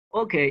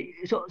Okay,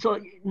 so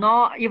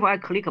now if I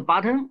click a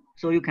button,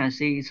 so you can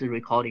see it's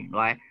recording,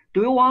 right?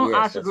 Do you want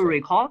Yes, us to that's right.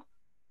 record?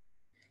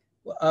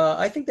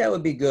 I think that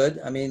would be good.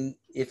 I mean,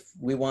 if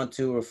we want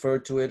to refer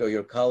to it or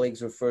your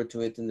colleagues refer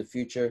to it in the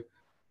future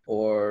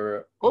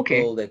or Okay,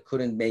 people that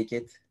couldn't make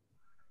it.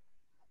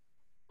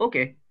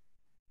 okay,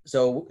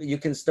 So you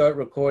can start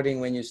recording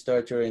when you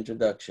start your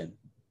introduction.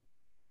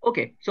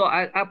 okay. So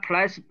I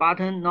press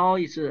button, now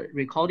it's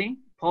recording.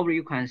 Probably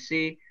you can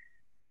see,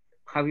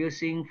 have you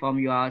seen from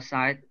your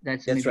side?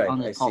 That's That's maybe right. on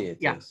the I see top. it.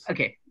 Yeah, Yes.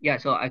 okay, yeah,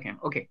 so I can,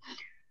 okay.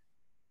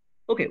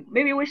 Okay,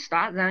 maybe we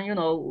start then,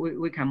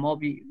 we can more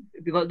be,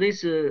 because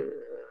this,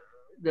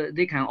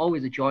 they can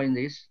always join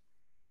this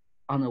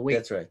on the way.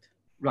 That's right.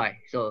 Right.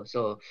 So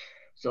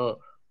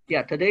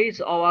yeah, today is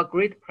our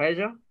great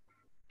pleasure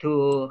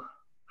to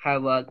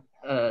have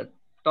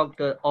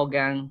Dr.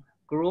 Organ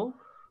Guru,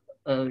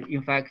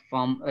 in fact,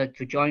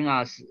 to join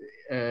us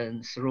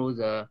through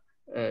the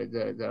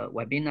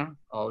webinar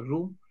or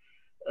room.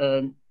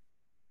 Uh,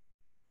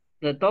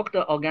 the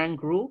Dr. Organ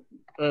Guru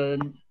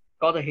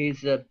got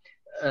his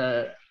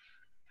uh,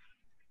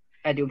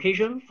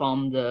 education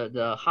from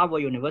the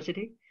Harvard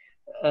University.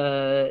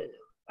 Uh,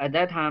 at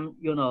that time,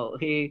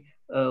 he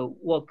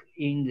worked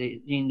in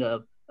the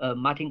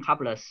Martin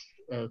Kapler's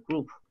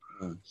group.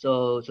 Mm.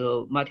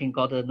 So Martin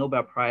got a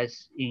Nobel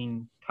Prize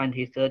in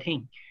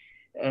 2013.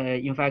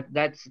 In fact,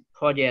 that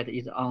project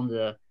is on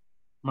the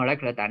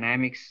molecular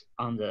dynamics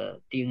on the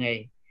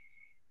DNA.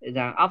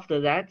 Then after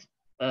that,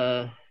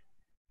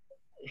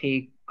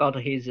 he got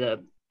his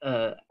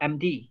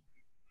MD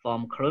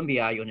from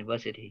Columbia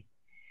University.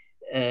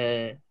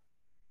 Uh,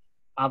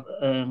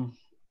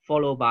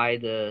 Followed by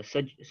the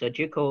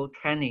surgical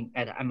training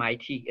at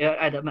MIT,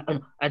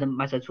 at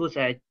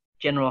Massachusetts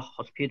General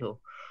Hospital.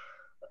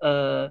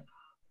 Uh,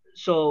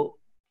 so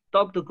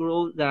Dr.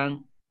 Gru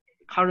then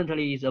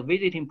currently is a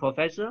visiting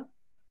professor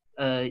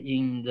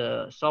in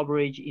the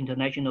Southbridge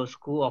International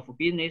School of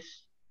Business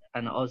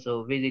and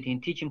also visiting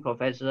teaching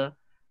professor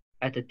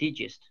at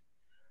DGIST.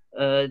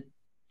 Uh,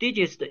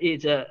 DGIST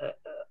is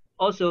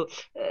also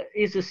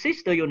is a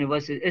sister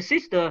university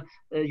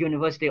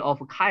of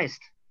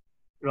CHEUST,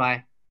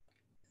 right?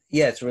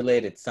 Yeah, it's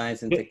related.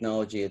 Science and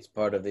technology. It's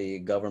part of the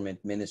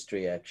government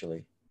ministry,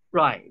 actually.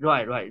 Right.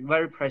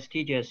 Very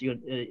prestigious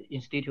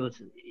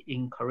institutes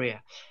in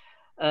Korea.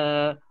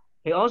 Uh,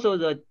 he also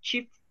the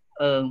chief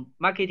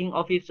marketing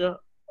officer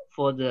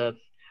for the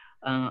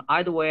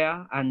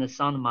eyewear and the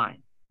sound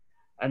mind.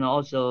 And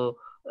also,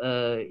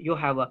 you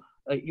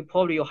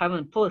probably you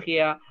haven't put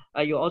here.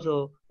 You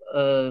also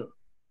uh,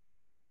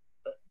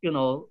 you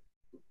know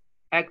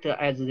act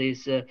as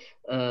this the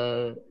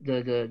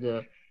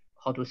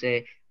how to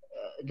say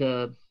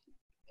the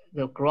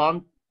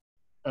ground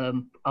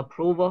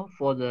approval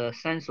for the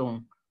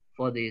Samsung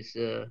for this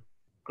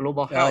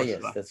global Ah, health,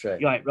 yes, right? that's right.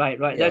 Right.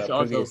 Yeah, That's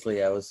also,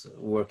 previously I was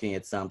working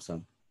at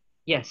Samsung.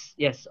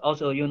 yes.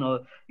 Also,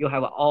 you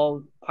have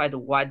all quite a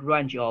wide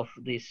range of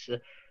this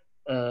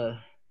uh,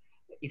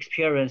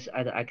 experience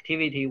and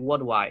activity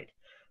worldwide.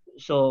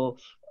 So,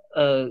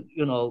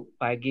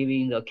 by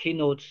giving the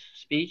keynote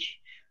speech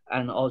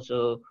and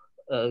also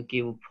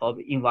give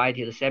probably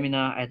invited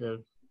seminar at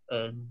the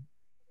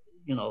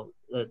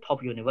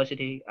top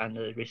university and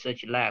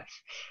research labs.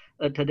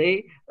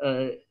 Today,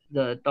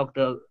 the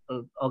Dr.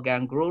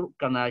 Organ Gru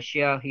gonna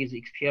share his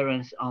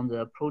experience on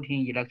the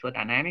protein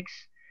electrodynamics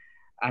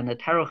and the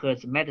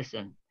terahertz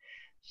medicine.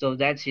 So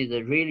that is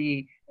a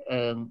really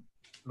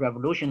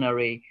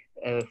revolutionary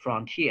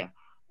frontier.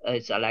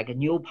 It's like a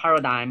new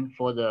paradigm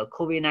for the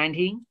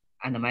COVID-19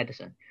 and the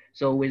medicine.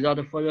 So without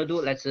further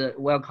ado, let's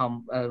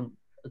welcome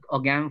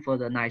Organ for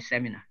the nice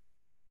seminar.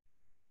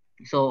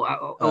 So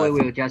we Uh,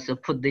 will just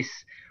put this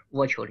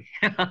virtually.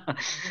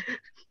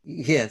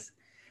 yes.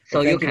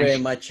 Well, So you thank you can, very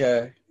much,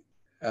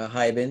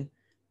 Hyben.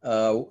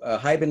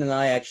 Hyben and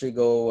I actually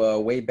go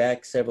way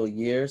back several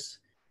years,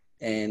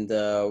 and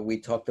we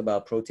talked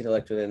about protein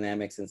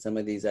electrodynamics and some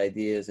of these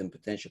ideas and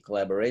potential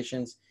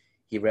collaborations.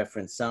 He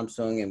referenced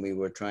Samsung, and we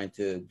were trying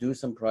to do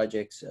some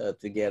projects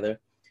together.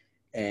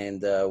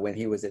 And when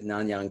he was at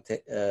Nanyang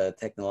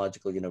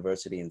Technological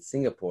University in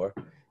Singapore,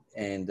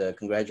 and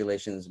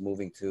congratulations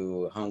moving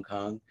to Hong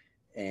Kong,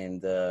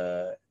 and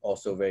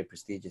also a very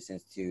prestigious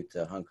institute,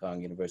 Hong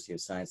Kong University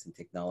of Science and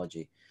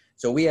Technology.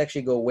 So we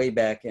actually go way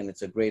back, and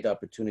it's a great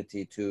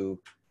opportunity to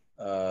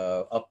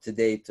up to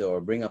date or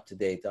bring up to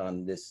date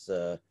on this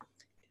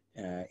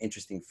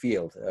interesting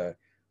field.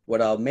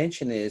 What I'll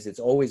mention is it's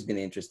always been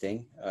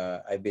interesting.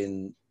 I've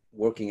been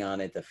working on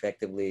it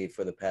effectively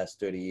for the past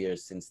 30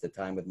 years since the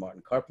time with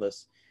Martin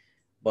Karplus.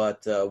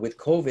 But with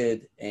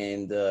COVID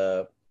and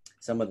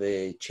some of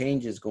the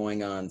changes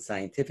going on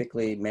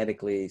scientifically,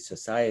 medically,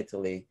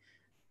 societally,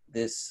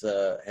 this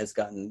has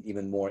gotten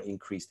even more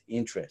increased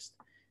interest.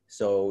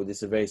 So this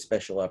is a very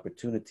special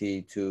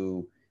opportunity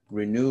to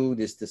renew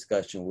this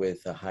discussion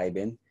with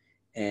Hyben.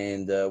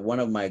 And one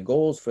of my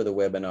goals for the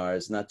webinar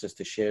is not just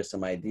to share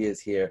some ideas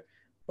here,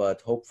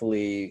 but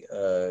hopefully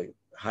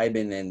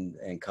Hyben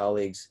and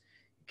colleagues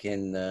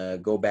can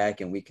go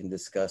back and we can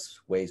discuss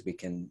ways we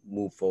can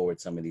move forward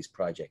some of these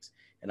projects.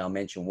 And I'll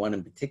mention one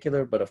in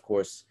particular, but of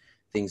course,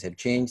 things have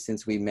changed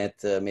since we met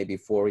maybe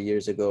 4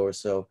 years ago or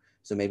so.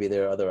 So maybe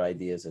there are other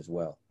ideas as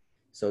well.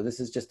 So this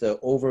is just an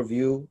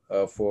overview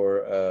for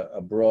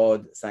a broad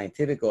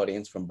scientific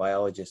audience from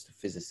biologists to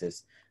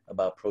physicists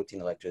about protein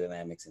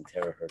electrodynamics and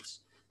terahertz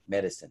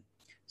medicine.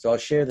 So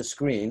I'll share the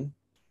screen.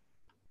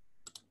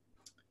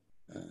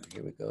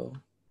 Here we go.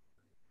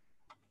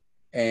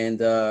 And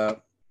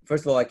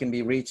first of all, I can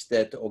be reached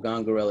at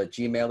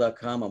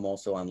ogangorel@gmail.com. I'm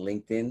also on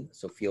LinkedIn,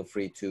 so feel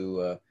free to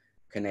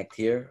connect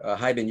here.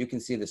 Haiben, you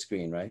can see the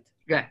screen, right?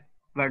 Yeah,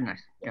 very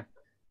nice. Yeah.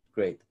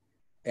 Great.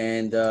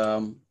 And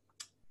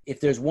if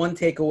there's one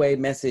takeaway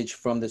message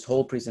from this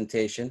whole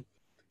presentation,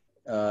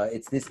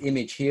 it's this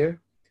image here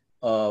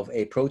of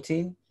a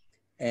protein.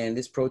 And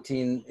this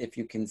protein, if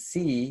you can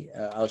see,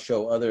 I'll show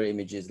other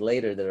images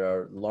later that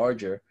are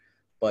larger,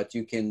 but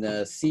you can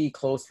see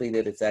closely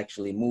that it's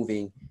actually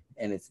moving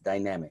and it's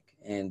dynamic.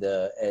 And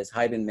as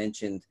Haiben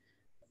mentioned,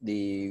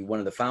 one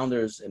of the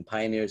founders and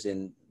pioneers in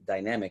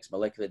dynamics,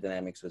 molecular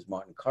dynamics, was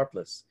Martin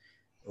Karplus,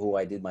 who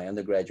I did my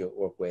undergraduate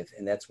work with.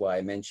 And that's why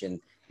I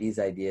mentioned these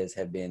ideas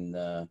have been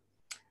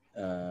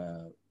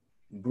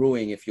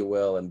brewing, if you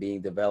will, and being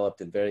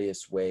developed in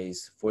various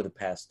ways for the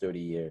past 30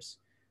 years,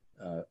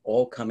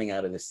 all coming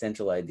out of the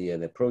central idea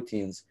that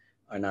proteins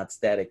are not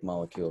static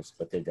molecules,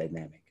 but they're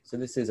dynamic. So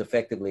this is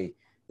effectively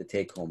the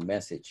take-home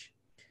message.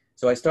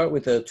 So I start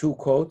with two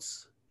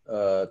quotes.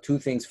 Two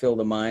things fill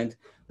the mind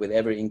with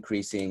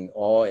ever-increasing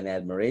awe and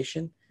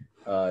admiration.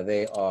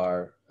 They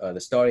are the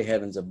starry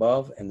heavens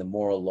above and the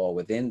moral law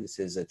within. This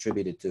is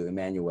attributed to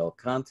Immanuel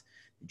Kant,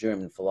 the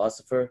German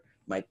philosopher.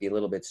 Might be a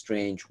little bit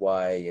strange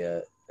why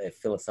a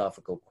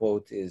philosophical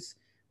quote is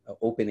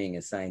opening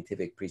a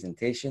scientific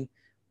presentation,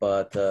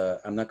 but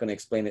I'm not going to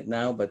explain it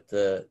now, but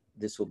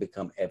this will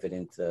become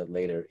evident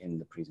later in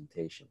the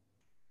presentation.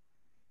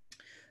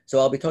 So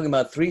I'll be talking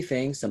about three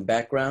things: some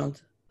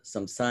background,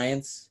 some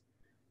science,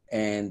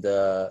 and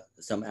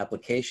some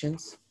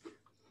applications.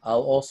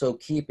 I'll also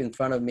keep in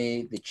front of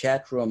me the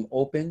chat room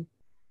open.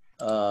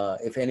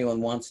 If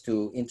anyone wants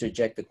to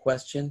interject a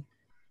question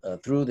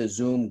through the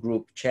Zoom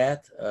group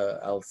chat,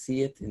 I'll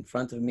see it in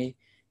front of me,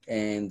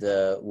 and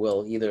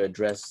we'll either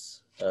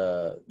address,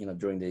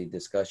 during the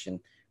discussion,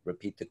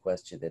 repeat the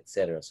question,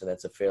 etc. So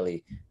that's a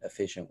fairly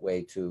efficient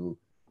way to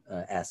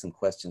ask some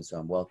questions. So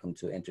I'm welcome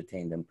to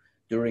entertain them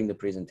during the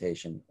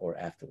presentation or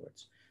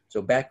afterwards.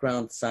 So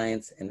background,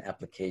 science, and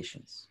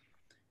applications.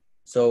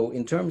 So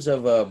in terms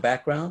of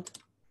background,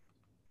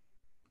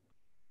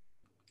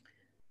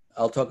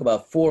 I'll talk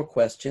about four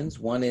questions.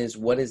 One is,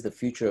 what is the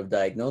future of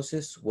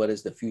diagnosis? What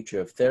is the future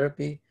of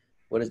therapy?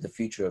 What is the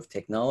future of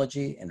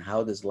technology? And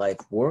how does life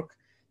work?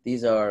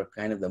 These are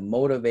kind of the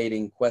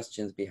motivating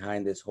questions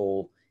behind this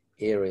whole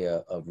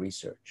area of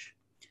research.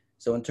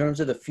 So in terms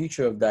of the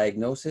future of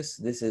diagnosis,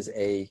 this is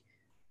a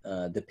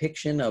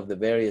depiction of the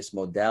various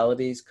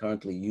modalities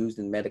currently used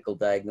in medical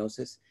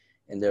diagnosis.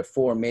 And there are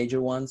four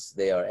major ones.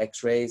 They are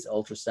X-rays,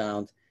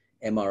 ultrasound,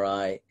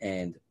 MRI,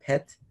 and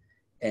PET.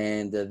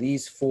 And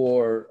these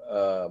four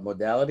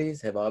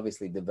modalities have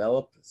obviously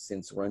developed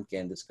since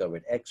Röntgen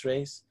discovered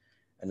X-rays,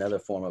 another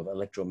form of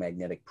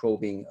electromagnetic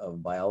probing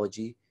of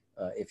biology,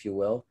 if you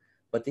will.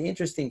 But the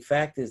interesting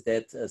fact is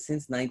that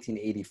since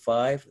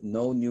 1985,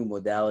 no new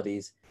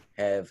modalities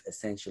have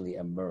essentially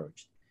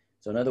emerged.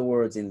 So in other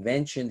words,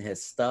 invention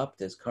has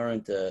stopped as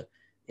current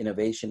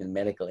innovation in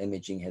medical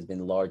imaging has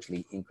been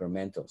largely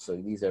incremental. So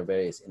these are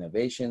various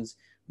innovations: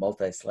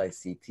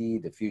 multi-slice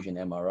CT, diffusion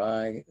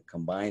MRI,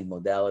 combined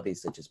modalities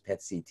such as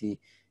PET-CT.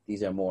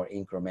 These are more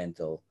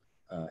incremental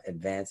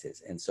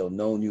advances. And so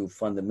no new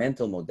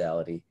fundamental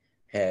modality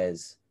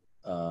has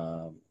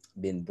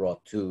been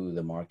brought to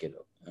the market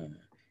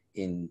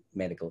in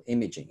medical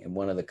imaging. And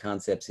one of the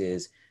concepts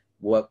is,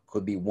 what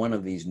could be one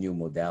of these new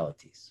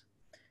modalities?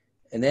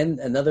 And then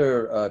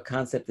another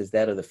concept is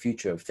that of the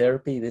future of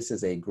therapy. This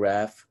is a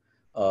graph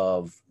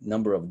of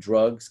number of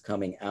drugs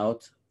coming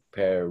out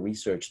per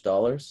research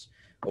dollars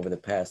over the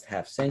past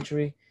half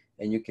century.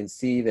 And you can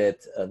see that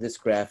this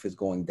graph is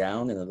going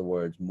down. In other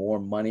words, more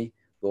money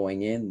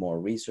going in, more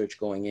research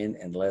going in,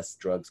 and less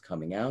drugs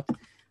coming out.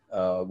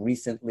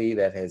 Recently,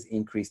 that has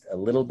increased a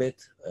little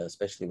bit,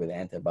 especially with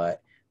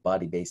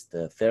antibody-based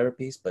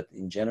therapies. But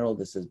in general,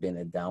 this has been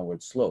a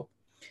downward slope.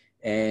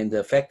 And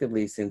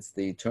effectively, since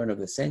the turn of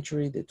the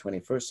century, the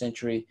 21st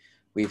century,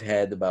 we've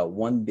had about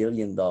 $1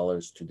 billion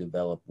to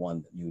develop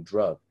one new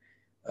drug.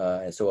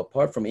 And so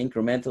apart from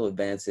incremental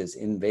advances,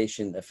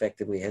 innovation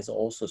effectively has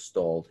also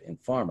stalled in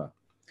pharma.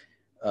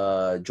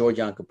 George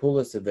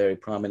Yancopoulos, a very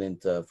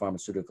prominent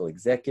pharmaceutical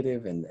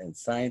executive and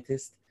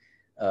scientist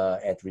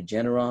at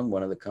Regeneron,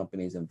 one of the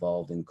companies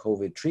involved in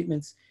COVID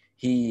treatments,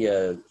 he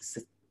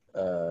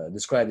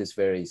described this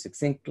very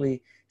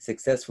succinctly: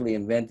 successfully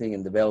inventing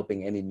and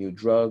developing any new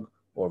drug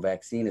or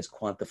vaccine is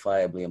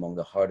quantifiably among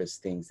the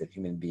hardest things that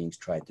human beings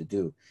try to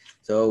do.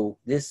 So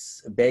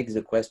this begs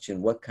the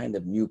question, what kind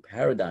of new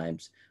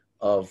paradigms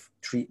of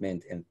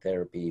treatment and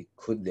therapy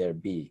could there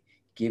be,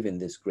 given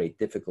this great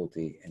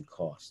difficulty and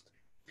cost.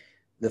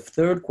 The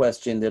third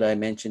question that I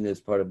mentioned as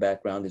part of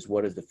background is,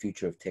 what is the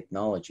future of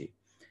technology?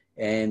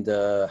 And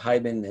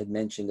Haiben had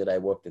mentioned that I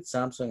worked at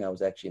Samsung. I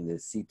was actually in the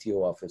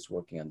CTO office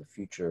working on the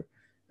future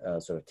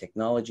sort of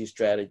technology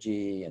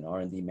strategy and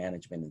R&D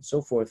management and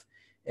so forth.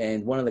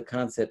 And one of the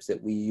concepts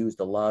that we used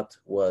a lot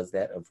was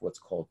that of what's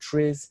called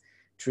TRIZ.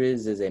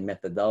 TRIZ is a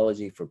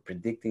methodology for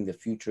predicting the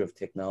future of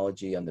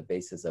technology on the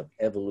basis of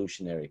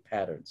evolutionary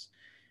patterns.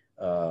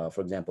 For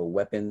example,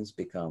 weapons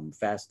become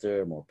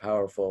faster, more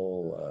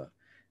powerful,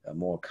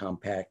 more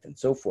compact, and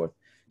so forth.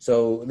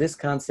 So this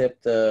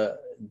concept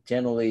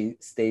generally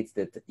states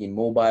that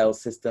immobile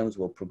systems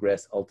will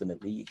progress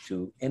ultimately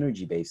to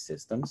energy-based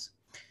systems.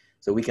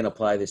 So we can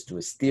apply this to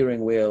a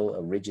steering wheel.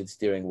 A rigid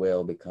steering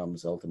wheel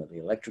becomes ultimately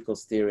electrical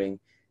steering.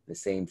 The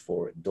same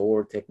for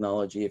door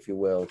technology, if you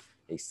will.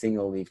 A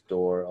single leaf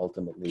door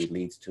ultimately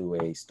leads to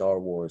a Star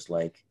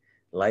Wars-like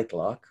light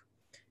lock.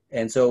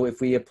 And so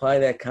if we apply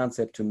that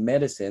concept to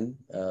medicine,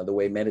 the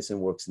way medicine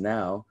works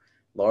now,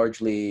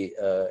 largely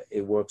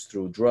it works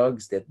through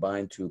drugs that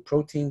bind to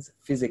proteins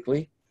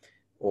physically,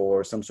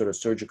 or some sort of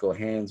surgical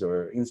hands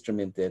or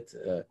instrument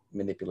that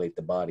manipulate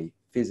the body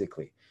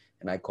physically.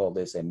 And I call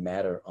this a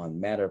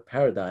matter-on-matter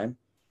paradigm.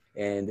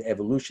 And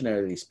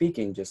evolutionarily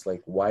speaking, just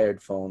like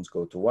wired phones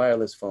go to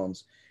wireless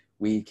phones,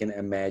 we can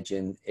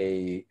imagine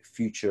a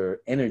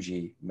future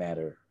energy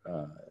matter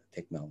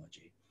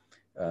technology.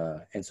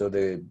 And so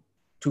the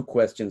two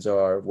questions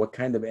are, what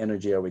kind of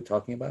energy are we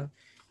talking about?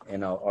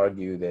 And I'll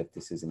argue that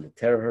this is in the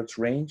terahertz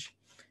range.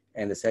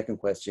 And the second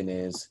question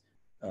is,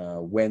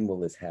 when will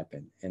this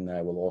happen? And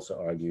I will also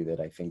argue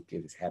that I think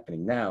it is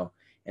happening now.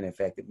 And in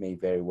fact, it may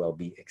very well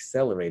be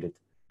accelerated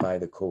by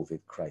the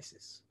COVID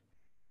crisis.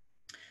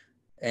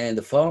 And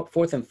the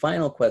fourth and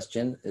final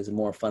question is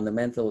more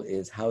fundamental,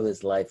 is how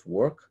does life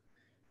work?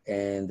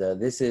 And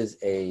this is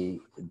a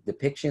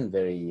depiction,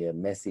 very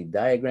messy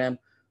diagram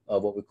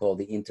of what we call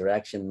the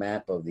interaction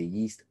map of the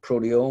yeast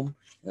proteome.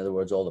 In other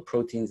words, all the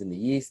proteins in the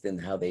yeast and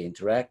how they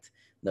interact.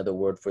 Another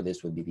word for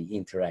this would be the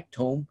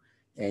interactome.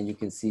 And you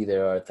can see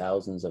there are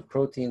thousands of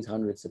proteins,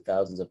 hundreds of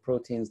thousands of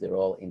proteins. They're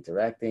all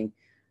interacting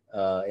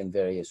in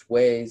various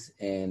ways.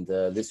 And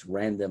this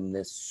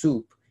randomness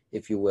soup,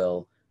 if you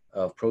will,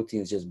 of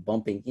proteins just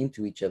bumping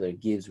into each other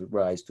gives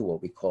rise to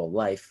what we call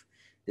life.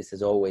 This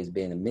has always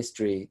been a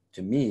mystery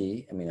to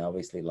me. I mean,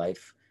 obviously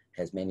life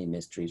has many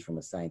mysteries from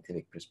a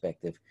scientific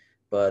perspective,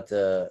 but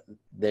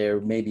there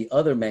may be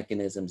other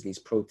mechanisms these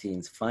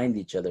proteins find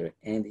each other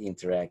and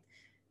interact,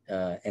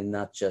 and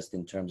not just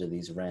in terms of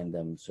these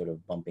random sort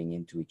of bumping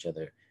into each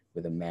other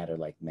with a matter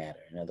like matter.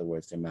 In other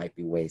words, there might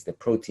be ways that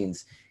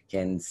proteins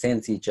can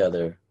sense each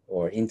other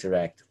or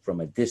interact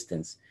from a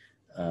distance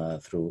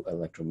through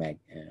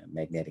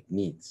electromagnetic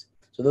means.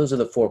 So those are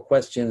the four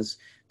questions: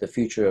 the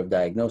future of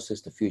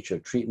diagnosis, the future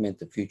of treatment,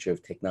 the future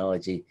of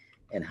technology,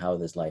 and how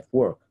does life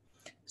work?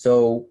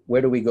 So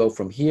where do we go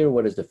from here?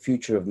 What is the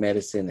future of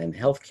medicine and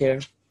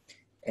healthcare?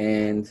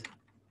 And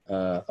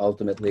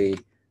ultimately,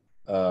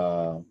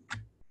 sorry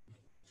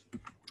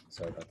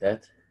about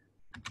that.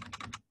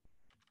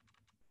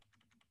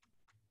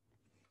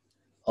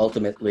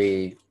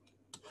 Ultimately,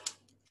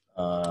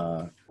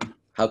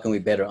 how can we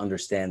better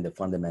understand the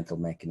fundamental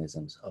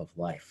mechanisms of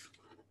life?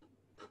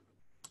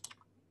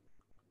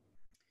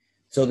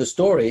 So the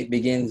story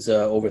begins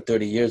over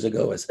 30 years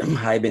ago, as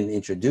Haiben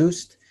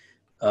introduced.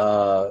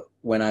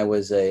 When I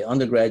was an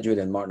undergraduate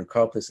in Martin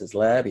Karplas's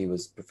lab, he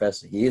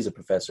is a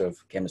professor of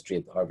chemistry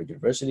at Harvard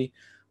University,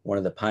 one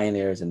of the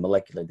pioneers in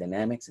molecular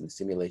dynamics and the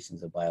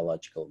simulations of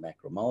biological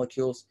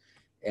macromolecules.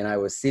 And I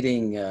was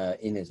sitting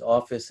in his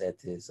office at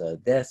his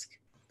desk,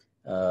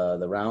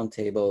 the round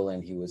table,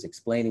 and he was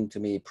explaining to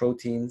me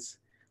proteins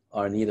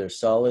are neither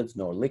solids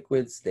nor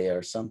liquids. They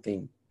are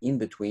something in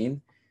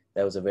between.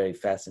 That was a very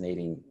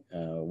fascinating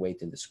way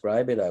to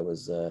describe it. I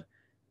was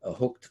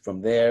hooked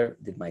from there,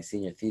 did my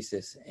senior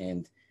thesis,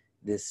 and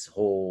this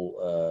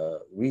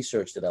whole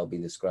research that I'll be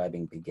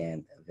describing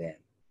began then.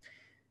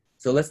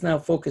 So let's now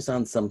focus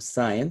on some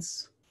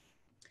science,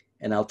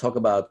 and I'll talk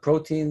about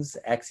proteins,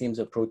 axioms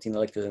of protein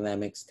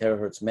electrodynamics,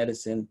 terahertz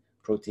medicine,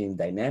 protein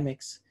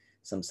dynamics,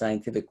 some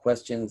scientific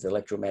questions,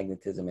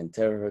 electromagnetism and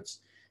terahertz,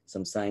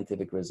 some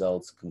scientific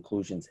results,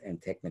 conclusions,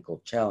 and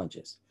technical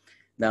challenges.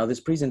 Now,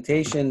 this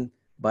presentation,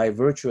 by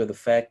virtue of the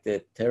fact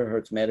that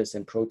terahertz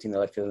medicine, protein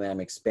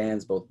electrodynamics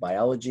spans both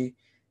biology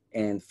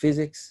and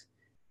physics,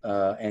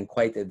 and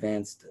quite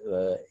advanced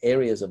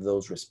areas of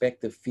those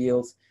respective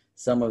fields.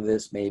 Some of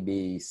this may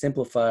be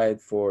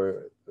simplified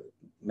for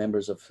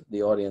members of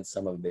the audience.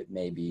 Some of it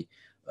may be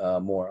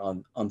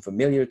more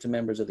unfamiliar to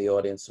members of the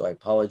audience, so I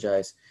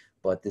apologize,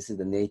 but this is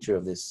the nature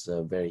of this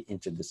very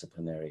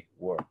interdisciplinary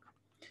work.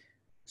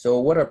 So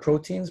what are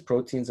proteins?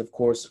 Proteins, of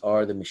course,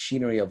 are the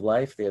machinery of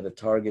life. They're the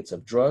targets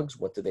of drugs.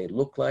 What do they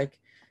look like?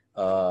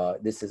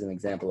 This is an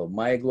example of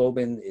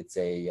myoglobin. It's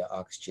a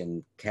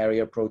oxygen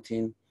carrier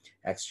protein,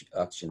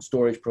 oxygen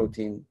storage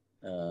protein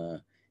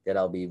that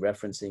I'll be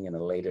referencing in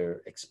a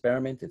later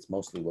experiment. It's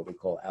mostly what we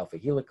call alpha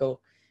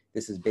helical.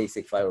 This is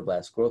basic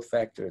fibroblast growth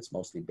factor. It's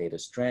mostly beta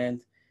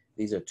strand.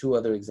 These are two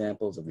other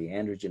examples of the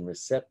androgen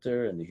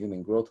receptor and the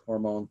human growth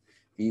hormone.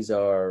 These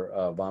are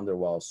van der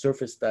Waals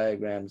surface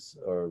diagrams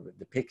or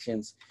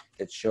depictions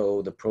that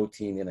show the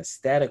protein in a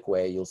static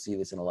way. You'll see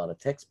this in a lot of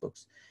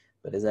textbooks.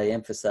 But as I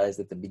emphasized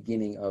at the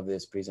beginning of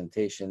this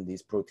presentation,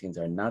 these proteins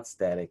are not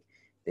static.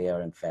 They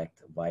are in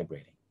fact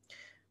vibrating.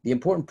 The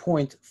important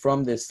point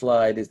from this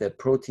slide is that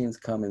proteins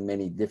come in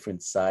many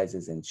different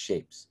sizes and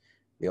shapes.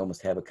 They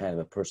almost have a kind of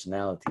a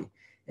personality.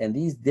 And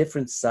these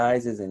different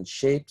sizes and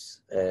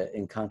shapes,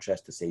 in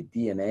contrast to say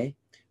DNA,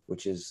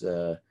 which is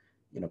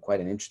quite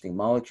an interesting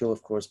molecule,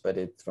 of course, but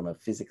from a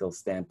physical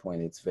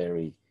standpoint, it's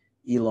very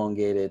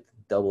elongated,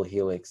 double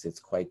helix. It's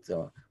quite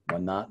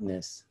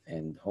monotonous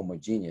and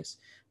homogeneous.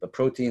 But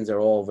proteins are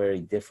all very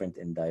different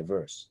and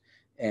diverse.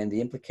 And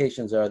the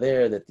implications are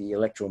there that the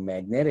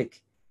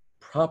electromagnetic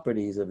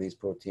properties of these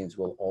proteins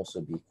will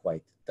also be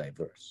quite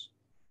diverse.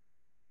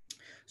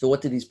 So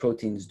what do these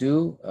proteins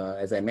do?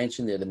 As I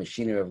mentioned, they're the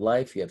machinery of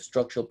life. You have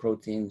structural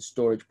proteins,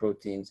 storage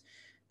proteins,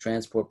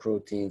 transport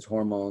proteins,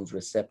 hormones,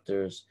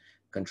 receptors,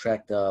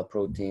 contractile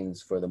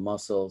proteins for the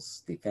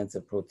muscles,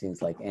 defensive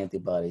proteins like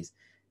antibodies,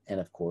 and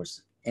of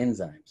course,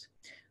 enzymes.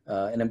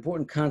 An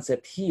important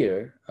concept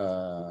here,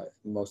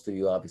 most of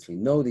you obviously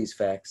know these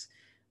facts,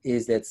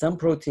 is that some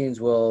proteins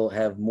will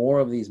have more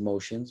of these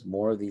motions,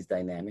 more of these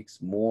dynamics,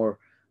 more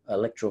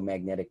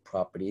electromagnetic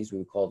properties.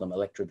 We call them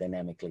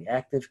electrodynamically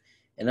active.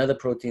 And other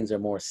proteins are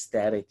more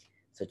static,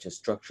 such as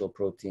structural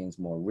proteins,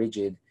 more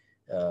rigid,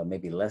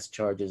 maybe less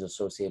charges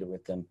associated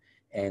with them.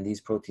 And these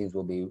proteins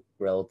will be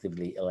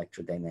relatively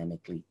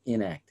electrodynamically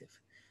inactive.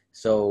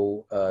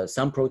 So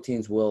some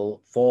proteins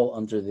will fall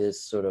under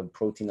this sort of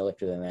protein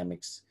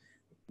electrodynamics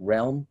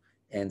realm,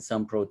 and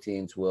some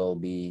proteins will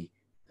be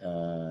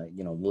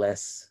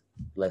less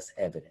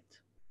evident.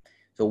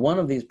 So one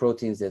of these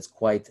proteins that's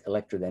quite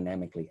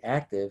electrodynamically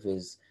active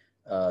is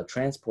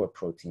transport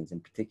proteins,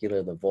 in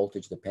particular the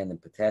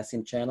voltage-dependent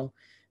potassium channel.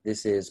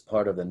 This is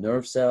part of the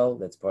nerve cell,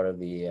 that's part of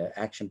the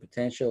action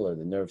potential or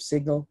the nerve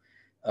signal.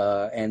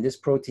 And this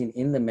protein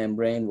in the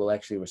membrane will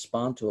actually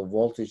respond to a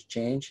voltage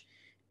change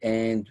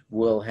and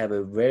will have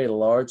a very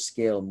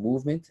large-scale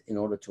movement in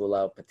order to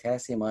allow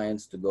potassium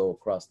ions to go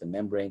across the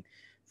membrane,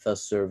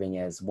 thus serving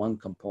as one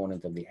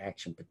component of the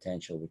action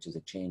potential, which is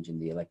a change in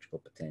the electrical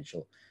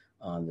potential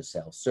on the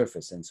cell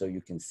surface. And so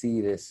you can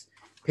see this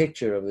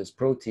picture of this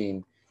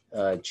protein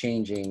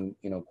changing,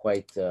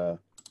 quite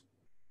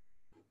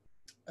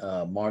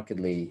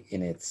markedly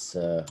in its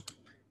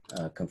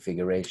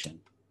configuration.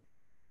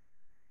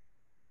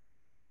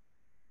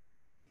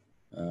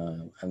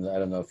 I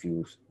don't know if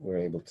you were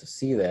able to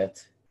see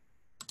that.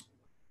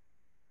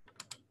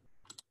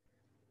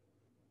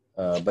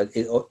 But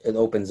it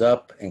opens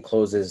up and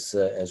closes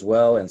as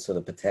well, and so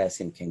the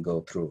potassium can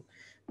go through.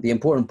 The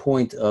important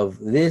point of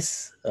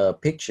this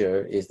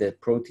picture is that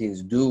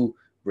proteins do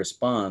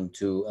respond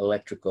to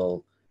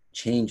electrical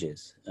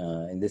changes.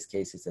 In this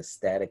case, it's a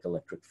static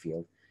electric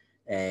field.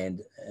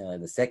 And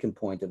the second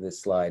point of this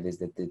slide is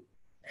that it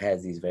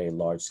has these very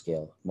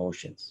large-scale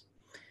motions.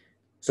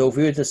 So if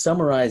we were to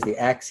summarize the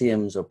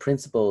axioms or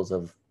principles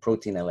of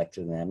protein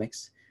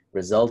electrodynamics,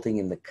 resulting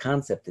in the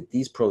concept that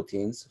these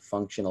proteins,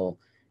 functional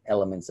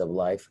elements of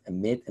life,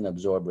 emit and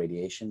absorb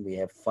radiation, we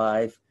have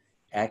 5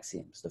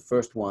 axioms. The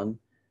first one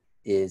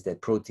is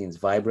that proteins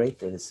vibrate.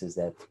 This is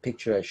that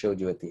picture I showed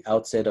you at the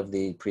outset of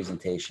the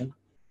presentation.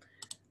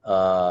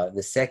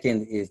 The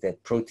second is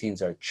that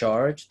proteins are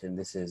charged, and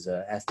this is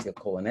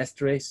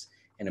acetylcholinesterase,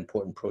 an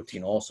important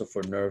protein also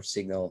for nerve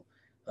signal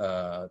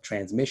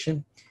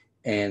transmission.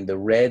 And the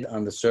red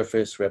on the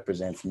surface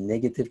represents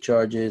negative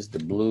charges, the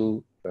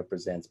blue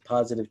represents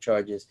positive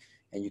charges,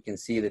 and you can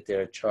see that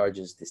there are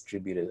charges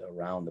distributed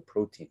around the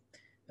protein.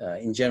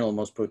 In general,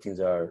 most proteins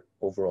are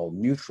overall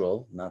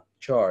neutral, not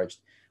charged,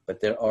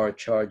 but there are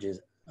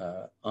charges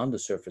on the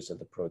surface of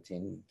the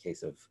protein in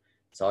case of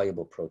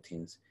soluble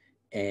proteins,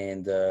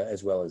 and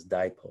as well as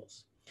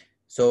dipoles.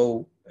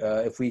 So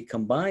if we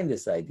combine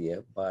this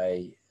idea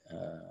by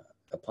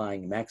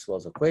applying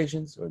Maxwell's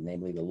equations, or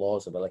namely the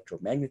laws of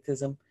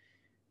electromagnetism,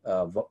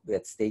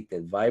 that state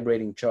that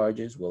vibrating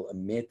charges will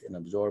emit and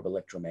absorb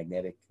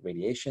electromagnetic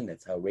radiation.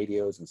 That's how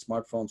radios and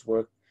smartphones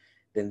work.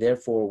 Then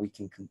therefore we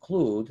can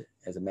conclude,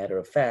 as a matter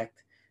of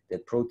fact,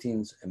 that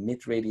proteins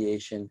emit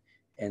radiation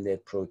and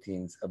that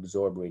proteins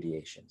absorb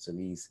radiation. So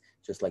these,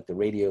 just like the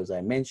radios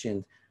I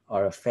mentioned,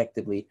 are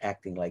effectively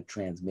acting like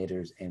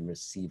transmitters and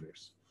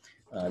receivers.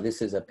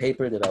 This is a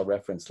paper that I'll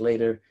reference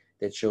later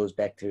that shows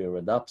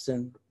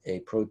bacteriorhodopsin, a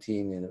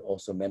protein and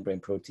also membrane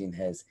protein,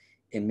 has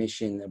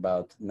emission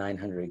about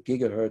 900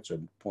 gigahertz or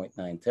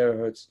 0.9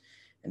 terahertz.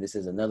 And this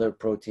is another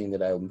protein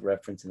that I'll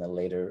reference in a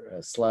later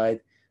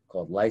slide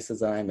called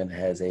lysozyme, and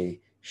has a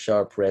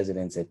sharp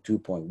resonance at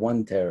 2.1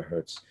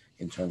 terahertz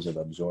in terms of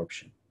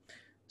absorption.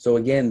 So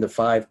again, the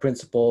 5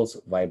 principles: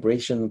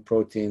 vibration of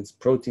proteins,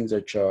 proteins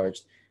are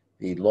charged,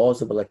 the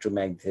laws of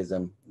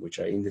electromagnetism, which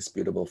are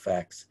indisputable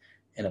facts,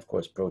 and of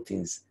course,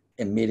 proteins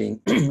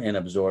emitting and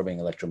absorbing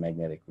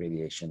electromagnetic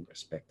radiation,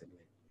 respectively.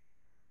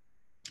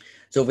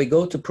 So if we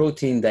go to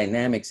protein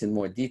dynamics in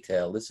more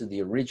detail, this is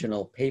the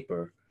original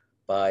paper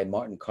by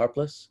Martin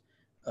Karplus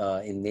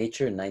in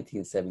Nature in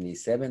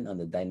 1977 on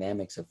the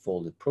dynamics of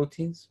folded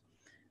proteins.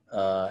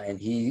 And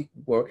he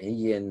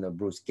and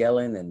Bruce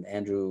Gellin and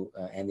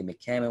Andy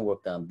McCammon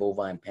worked on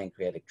bovine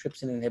pancreatic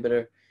trypsin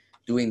inhibitor,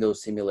 doing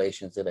those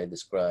simulations that I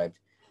described.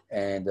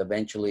 And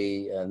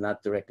eventually,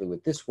 not directly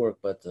with this work,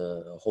 but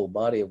a whole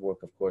body of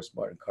work, of course,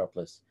 Martin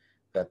Karplus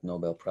got the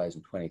Nobel Prize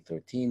in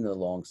 2013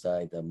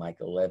 alongside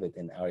Michael Levitt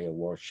and Arya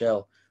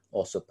Warshel,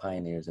 also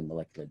pioneers in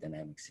molecular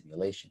dynamics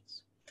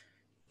simulations.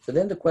 So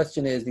then the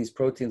question is, these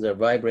proteins are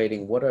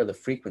vibrating, what are the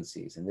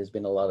frequencies? And there's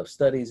been a lot of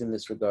studies in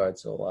this regard,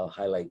 so I'll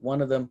highlight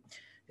one of them.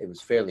 It was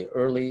fairly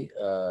early,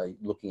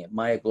 looking at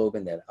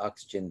myoglobin, that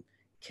oxygen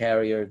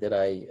carrier that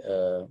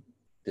I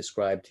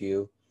described to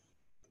you.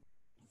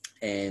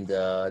 And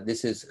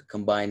this is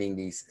combining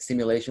these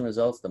simulation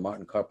results, the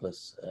Martin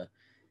Karplus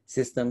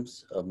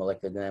systems of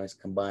molecular dynamics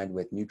combined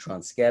with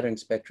neutron scattering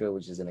spectra,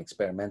 which is an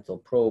experimental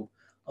probe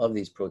of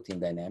these protein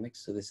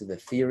dynamics. So this is the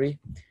theory.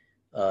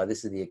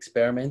 This is the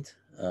experiment.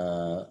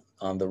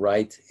 On the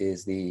right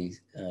is the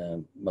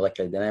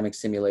molecular dynamics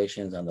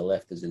simulations. On the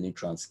left is the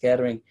neutron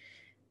scattering.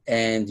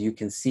 And you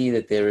can see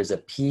that there is a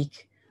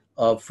peak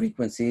of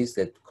frequencies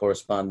that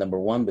correspond, number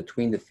one,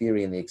 between the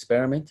theory and the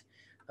experiment,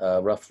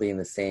 roughly in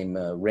the same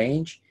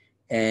range.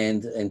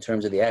 And in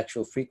terms of the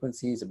actual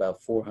frequencies,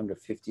 about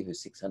 450 to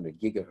 600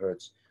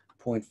 gigahertz,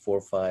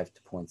 0.45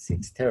 to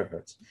 0.6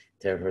 terahertz,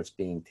 terahertz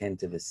being 10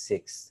 to the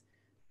 6th,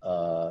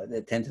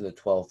 10 to the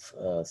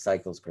 12th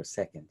cycles per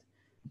second.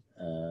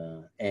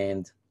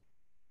 And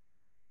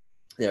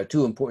there are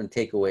two important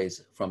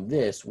takeaways from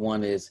this.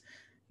 One is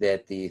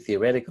that the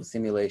theoretical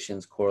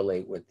simulations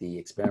correlate with the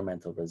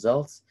experimental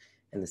results.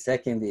 And the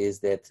second is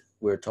that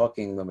when we're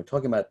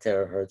talking about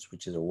terahertz,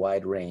 which is a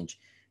wide range,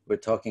 we're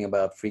talking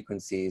about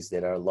frequencies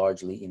that are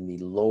largely in the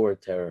lower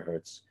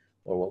terahertz,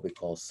 or what we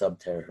call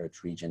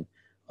sub-terahertz region,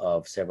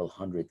 of several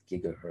hundred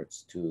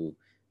gigahertz to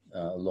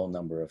a low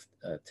number of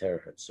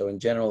terahertz. So in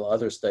general,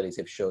 other studies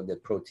have showed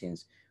that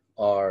proteins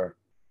are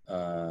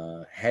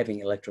having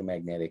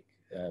electromagnetic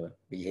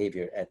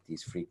behavior at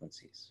these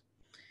frequencies.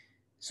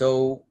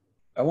 So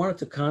I wanted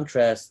to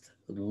contrast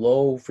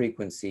low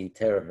frequency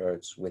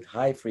terahertz with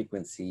high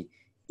frequency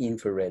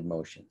infrared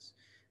motions.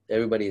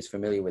 Everybody is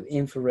familiar with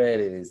infrared.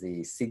 It is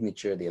the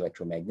signature, the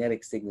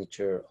electromagnetic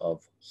signature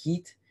of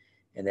heat,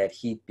 and that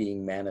heat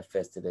being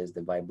manifested as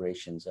the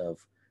vibrations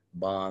of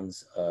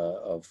bonds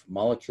of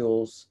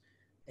molecules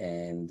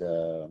and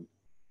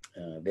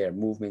their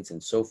movements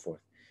and so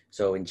forth.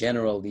 So in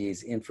general,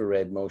 these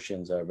infrared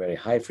motions are very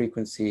high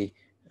frequency,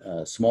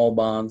 small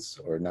bonds,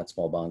 or not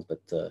small bonds,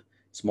 but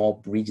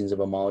small regions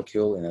of a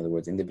molecule, in other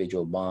words,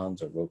 individual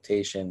bonds or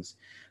rotations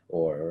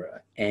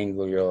or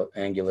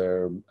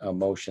angular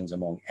motions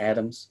among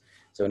atoms.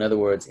 So in other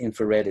words,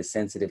 infrared is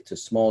sensitive to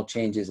small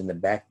changes in the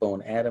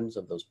backbone atoms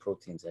of those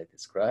proteins I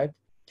described.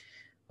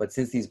 But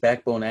since these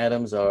backbone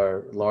atoms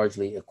are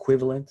largely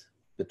equivalent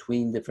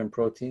between different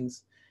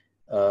proteins,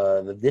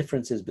 the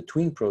differences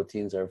between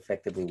proteins are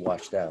effectively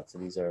washed out. So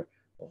these are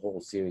a whole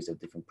series of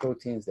different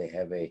proteins. They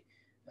have a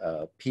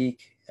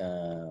peak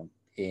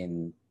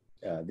in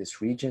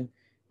this region,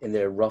 and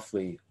they're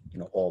roughly,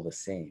 all the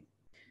same.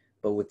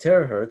 But with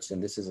terahertz,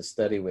 and this is a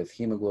study with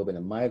hemoglobin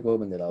and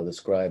myoglobin that I'll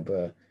describe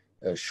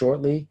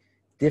shortly,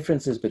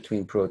 differences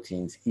between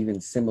proteins,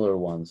 even similar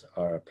ones,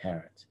 are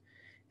apparent.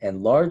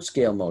 And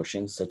large-scale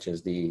motions, such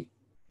as the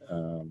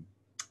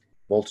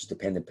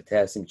voltage-dependent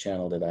potassium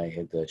channel that I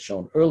had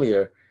shown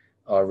earlier,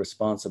 are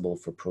responsible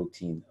for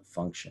protein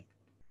function.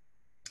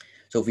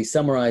 So if we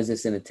summarize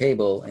this in a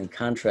table and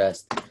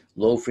contrast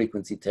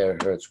low-frequency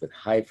terahertz with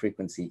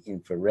high-frequency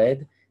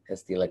infrared,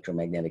 that's the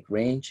electromagnetic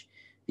range.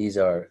 These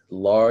are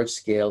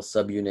large-scale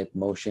subunit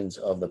motions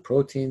of the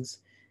proteins.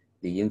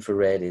 The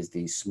infrared is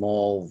the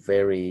small,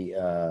 very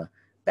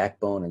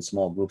backbone and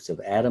small groups of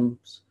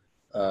atoms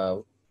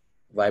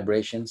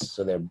vibrations.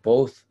 So they're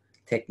both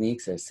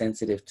techniques that are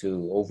sensitive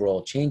to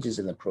overall changes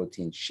in the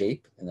protein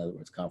shape, in other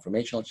words,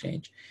 conformational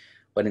change.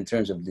 But in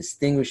terms of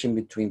distinguishing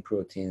between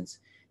proteins,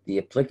 the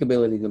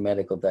applicability to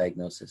medical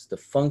diagnosis, the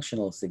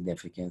functional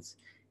significance,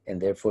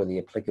 and therefore the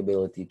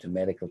applicability to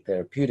medical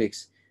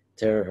therapeutics,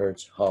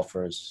 terahertz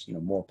offers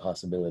more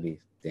possibilities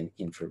than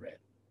infrared.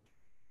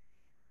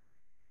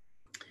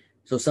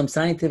 So some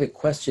scientific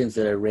questions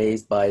that are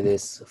raised by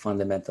this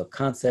fundamental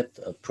concept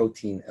of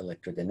protein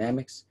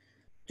electrodynamics.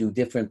 Do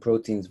different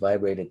proteins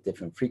vibrate at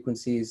different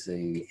frequencies?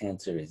 The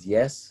answer is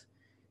yes.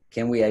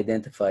 Can we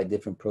identify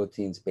different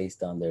proteins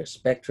based on their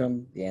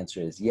spectrum? The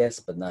answer is yes,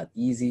 but not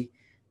easy,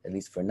 at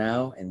least for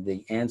now. And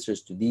the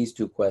answers to these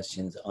two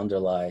questions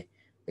underlie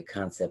the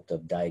concept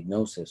of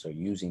diagnosis, or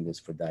using this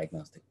for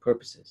diagnostic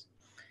purposes.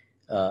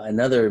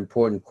 Another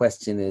important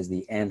question is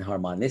the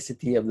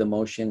anharmonicity of the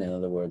motion. In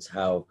other words,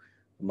 how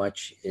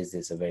much is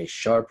this a very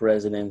sharp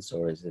resonance,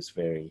 or is this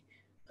very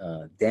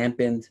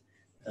dampened?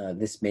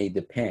 This may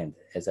depend.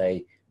 As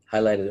I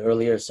highlighted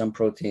earlier, some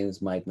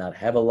proteins might not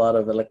have a lot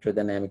of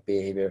electrodynamic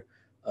behavior,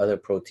 Other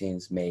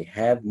proteins may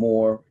have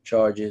more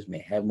charges, may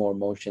have more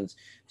motions,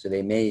 so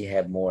they may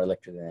have more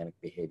electrodynamic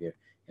behavior.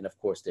 And of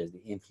course, there's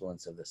the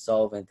influence of the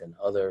solvent and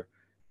other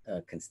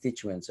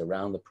constituents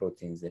around the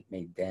proteins that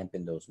may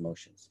dampen those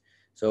motions.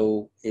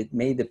 So it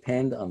may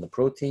depend on the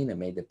protein, it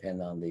may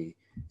depend on the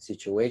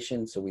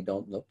situation, so we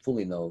don't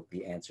fully know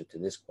the answer to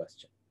this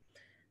question.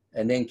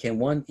 And then can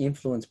one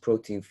influence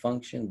protein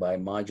function by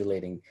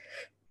modulating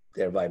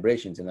their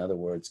vibrations? In other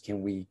words,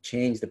 can we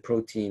change the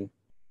protein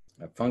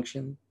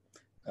function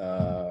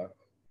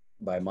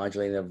by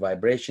modulating their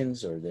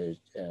vibrations or their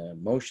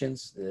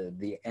motions?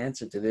 The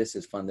answer to this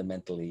is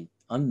fundamentally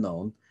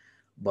unknown,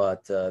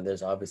 but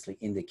there's obviously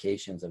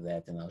indications of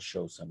that, and I'll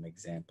show some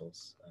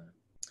examples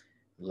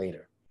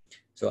later.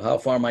 So how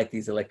far might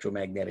these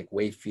electromagnetic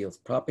wave fields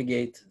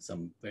propagate?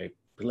 Some very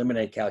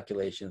preliminary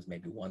calculations,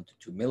 maybe 1 to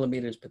 2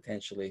 millimeters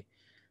potentially.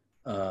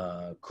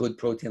 Could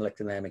protein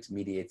electrodynamics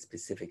mediate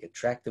specific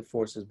attractive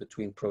forces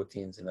between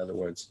proteins? In other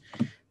words,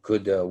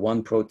 could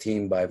one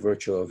protein, by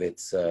virtue of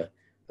its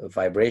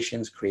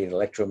vibrations, create an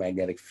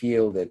electromagnetic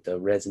field that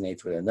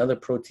resonates with another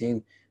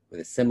protein with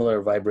a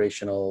similar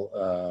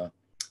vibrational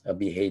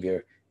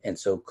behavior? And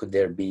so could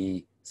there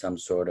be some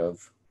sort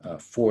of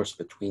force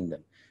between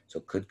them? So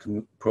could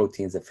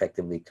proteins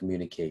effectively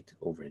communicate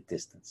over a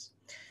distance?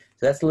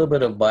 So that's a little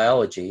bit of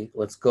biology.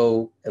 Let's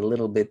go a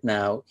little bit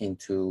now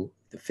into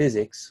the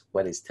physics.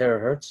 What is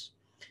terahertz?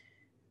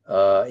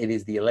 It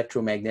is the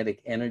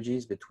electromagnetic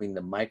energies between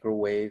the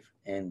microwave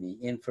and the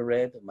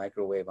infrared,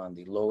 microwave on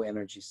the low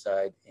energy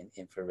side and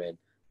infrared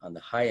on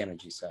the high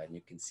energy side. And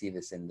you can see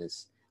this in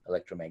this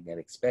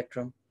electromagnetic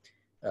spectrum.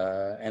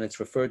 And it's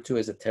referred to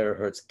as a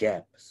terahertz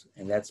gap.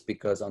 And that's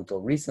because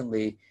until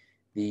recently,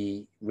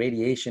 the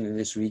radiation in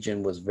this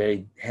region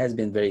has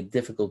been very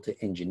difficult to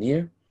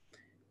engineer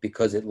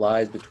because it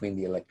lies between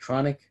the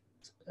electronic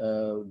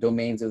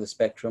domains of the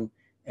spectrum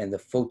and the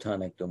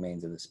photonic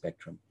domains of the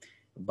spectrum.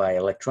 By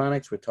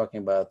electronics, we're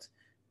talking about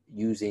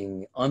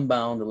using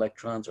unbound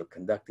electrons or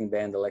conducting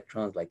band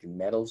electrons, like in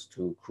metals,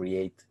 to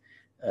create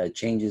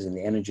changes in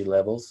the energy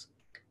levels,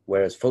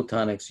 whereas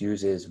photonics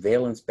uses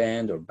valence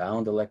band or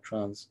bound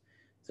electrons,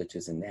 such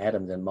as in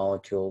atoms and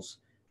molecules,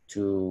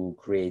 to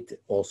create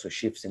also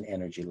shifts in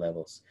energy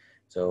levels.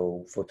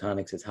 So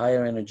photonics is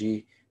higher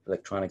energy,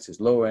 electronics is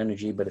lower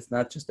energy, but it's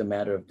not just a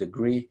matter of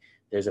degree.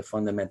 There's a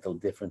fundamental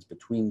difference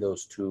between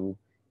those two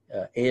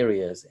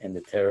areas, and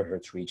the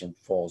terahertz region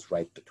falls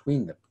right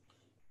between them.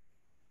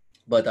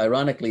 But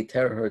ironically,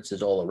 terahertz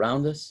is all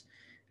around us,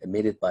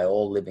 emitted by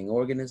all living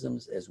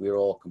organisms, as we're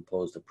all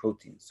composed of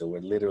proteins. So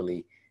we're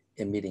literally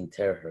emitting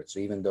terahertz. So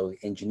even though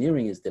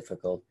engineering is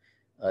difficult,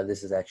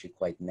 this is actually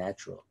quite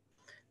natural.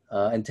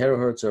 And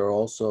terahertz are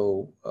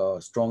also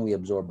strongly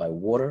absorbed by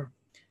water,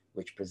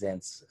 which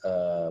presents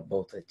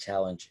both a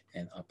challenge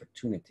and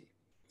opportunity.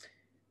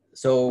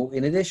 So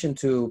in addition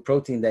to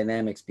protein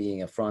dynamics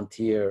being a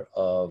frontier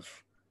of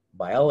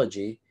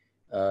biology,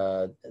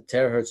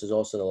 terahertz is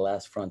also the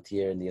last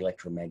frontier in the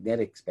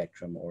electromagnetic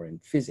spectrum, or in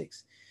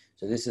physics.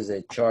 So this is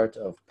a chart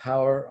of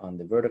power on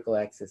the vertical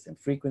axis and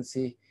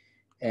frequency.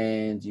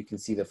 And you can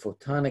see the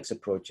photonics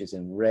approaches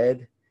in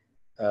red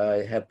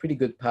have pretty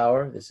good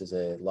power. This is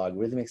a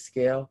logarithmic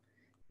scale.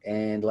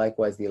 And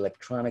likewise, the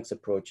electronics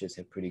approaches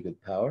have pretty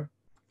good power.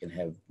 You can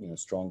have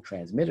strong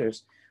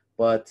transmitters,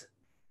 but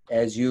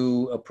as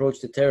you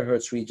approach the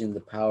terahertz region, the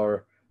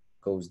power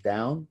goes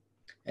down,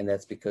 and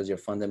that's because you're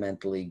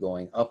fundamentally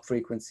going up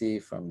frequency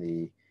from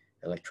the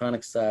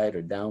electronic side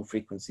or down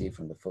frequency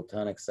from the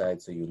photonic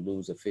side, so you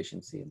lose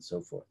efficiency and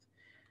so forth.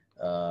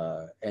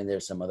 And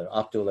there's some other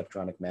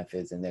optoelectronic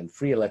methods, and then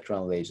free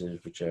electron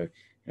lasers, which are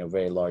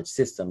very large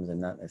systems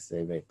and not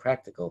necessarily very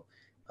practical,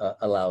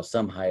 allow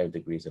some higher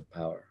degrees of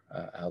power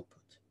output.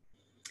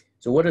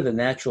 So what are the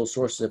natural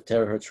sources of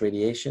terahertz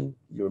radiation?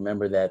 You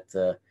remember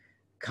that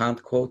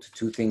Kant quote,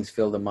 "Two things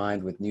fill the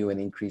mind with new and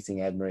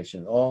increasing admiration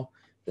and awe,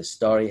 the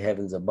starry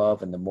heavens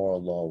above and the moral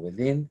law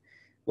within."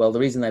 Well, the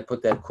reason I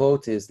put that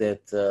quote is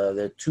that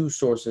there are two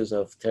sources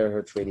of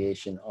terahertz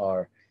radiation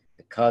are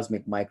the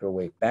cosmic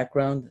microwave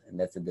background, and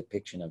that's a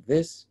depiction of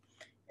this,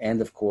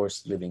 and of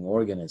course, living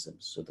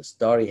organisms. So the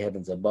starry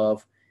heavens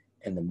above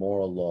and the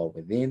moral law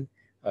within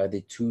are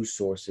the two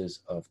sources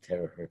of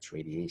terahertz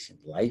radiation,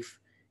 life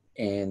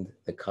and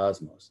the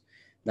cosmos.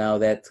 Now,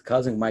 that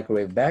cosmic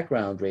microwave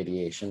background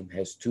radiation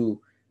has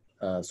two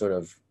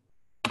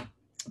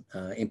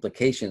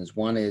implications.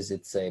 One is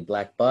it's a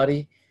black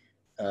body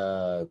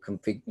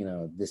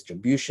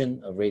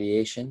distribution of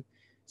radiation.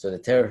 So the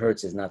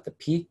terahertz is not the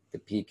peak. The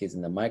peak is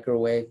in the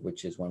microwave,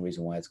 which is one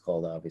reason why it's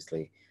called,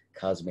 obviously,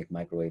 cosmic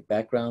microwave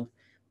background.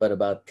 But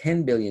about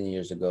 10 billion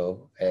years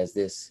ago, as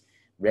this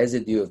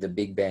residue of the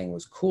Big Bang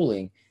was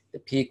cooling, the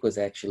peak was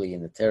actually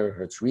in the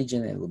terahertz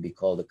region and would be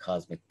called the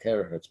cosmic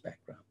terahertz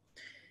background.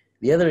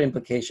 The other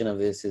implication of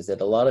this is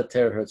that a lot of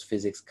terahertz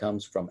physics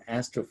comes from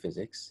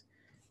astrophysics,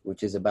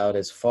 which is about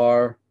as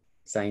far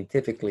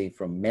scientifically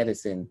from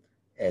medicine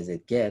as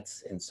it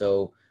gets. And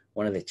so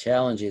one of the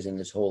challenges in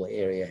this whole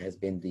area has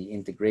been the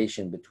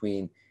integration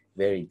between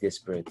very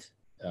disparate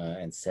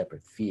and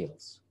separate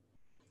fields.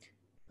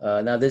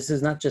 Now, this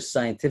is not just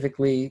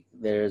scientifically,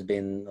 there's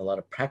been a lot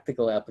of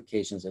practical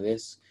applications of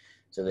this.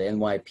 So the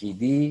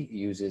NYPD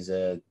uses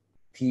a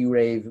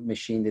T-Rave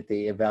machine that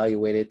they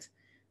evaluated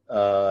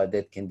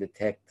that can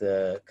detect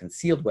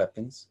concealed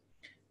weapons,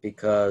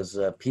 because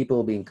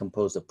people being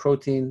composed of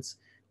proteins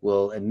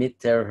will emit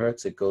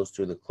terahertz. It goes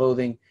through the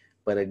clothing,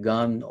 but a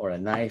gun or a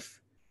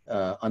knife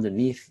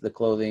underneath the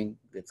clothing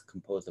that's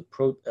composed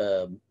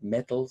of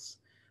metals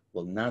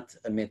will not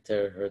emit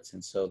terahertz,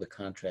 and so the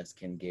contrast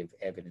can give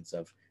evidence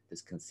of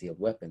this concealed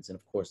weapons. And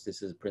of course,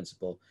 this is a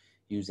principle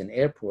used in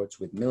airports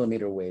with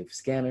millimeter wave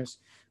scanners,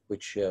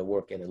 which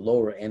work at a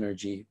lower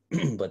energy,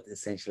 but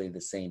essentially the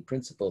same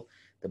principle.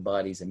 The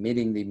body's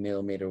emitting the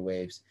millimeter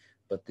waves,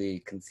 but the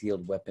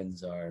concealed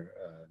weapons are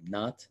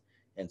not,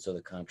 and so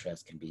the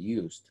contrast can be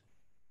used.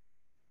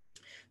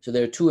 So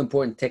there are two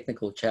important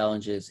technical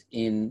challenges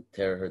in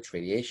terahertz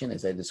radiation.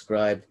 As I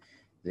described,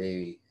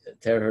 the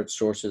terahertz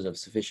sources of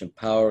sufficient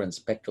power and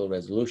spectral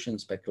resolution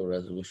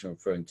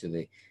referring to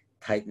the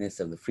tightness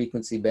of the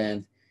frequency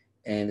band,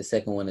 and the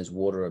second one is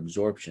water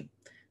absorption.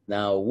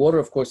 Now, water,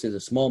 of course, is a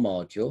small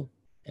molecule,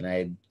 and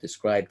I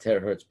described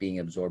terahertz being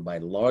absorbed by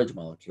large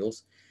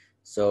molecules,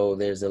 so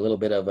there's a little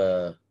bit of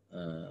a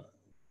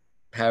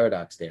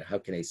paradox there. How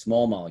can a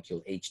small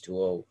molecule,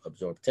 H2O,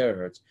 absorb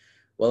terahertz?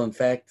 Well, in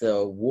fact,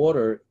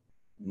 water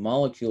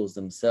molecules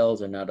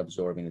themselves are not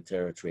absorbing the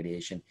terahertz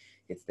radiation.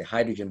 It's the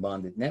hydrogen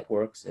bonded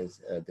networks,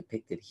 as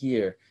depicted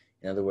here.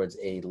 In other words,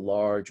 a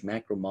large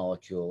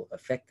macromolecule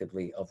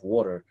effectively of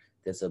water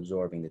that's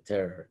absorbing the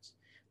terahertz.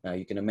 Now,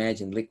 you can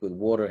imagine liquid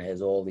water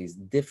has all these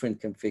different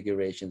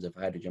configurations of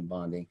hydrogen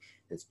bonding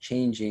that's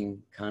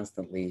changing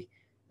constantly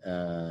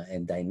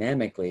and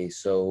dynamically.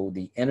 So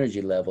the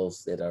energy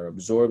levels that are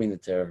absorbing the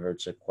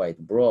terahertz are quite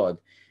broad.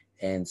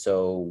 And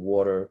so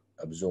water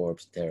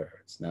absorbs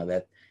terahertz. Now,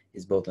 that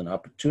is both an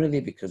opportunity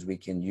because we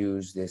can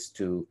use this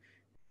to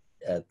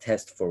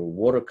test for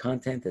water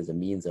content as a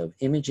means of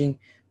imaging,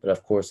 but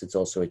of course it's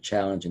also a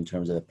challenge in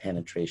terms of the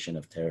penetration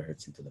of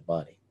terahertz into the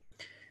body.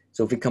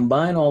 So if we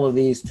combine all of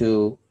these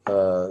to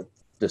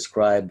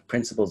describe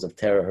principles of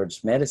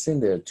terahertz medicine,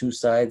 there are two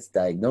sides: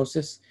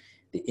 diagnosis,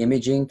 the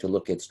imaging to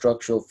look at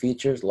structural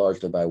features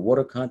largely by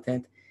water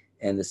content,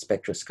 and the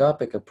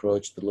spectroscopic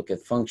approach to look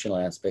at functional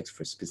aspects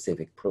for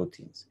specific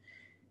proteins.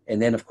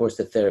 And then, of course,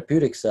 the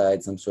therapeutic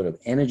side, some sort of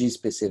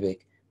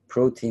energy-specific,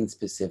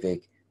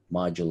 protein-specific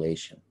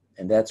modulation.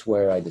 And that's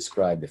where I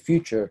describe the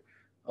future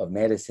of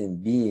medicine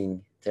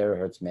being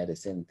terahertz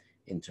medicine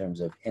in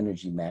terms of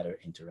energy-matter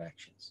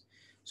interactions.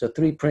 So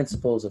 3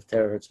 principles of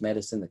terahertz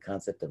medicine: the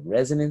concept of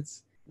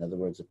resonance. In other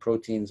words, the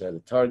proteins are the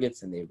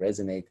targets and they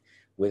resonate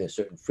with a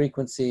certain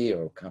frequency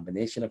or a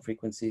combination of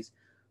frequencies.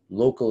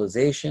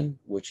 Localization,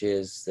 which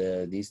is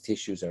these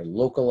tissues are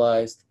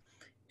localized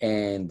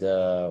and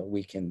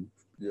we can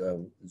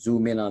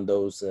zoom in on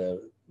those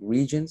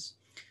regions.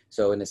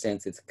 So in a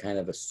sense, it's kind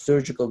of a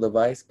surgical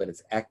device, but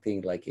it's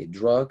acting like a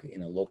drug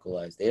in a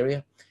localized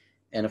area.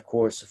 And of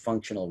course,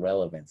 functional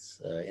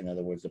relevance. In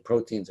other words, the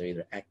proteins are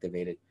either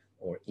activated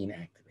or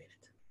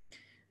inactivated.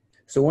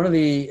 So one of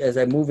the, as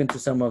I move into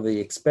some of the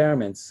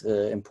experiments,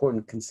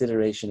 important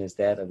consideration is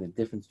that of the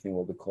difference between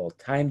what we call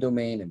time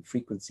domain and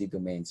frequency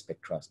domain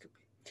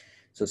spectroscopy.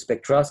 So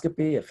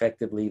spectroscopy,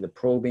 effectively the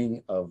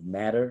probing of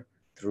matter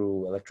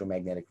through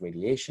electromagnetic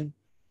radiation,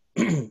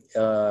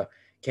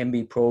 can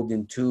be probed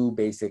in 2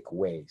 basic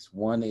ways.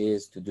 One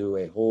is to do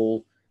a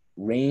whole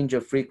range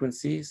of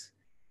frequencies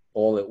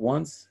all at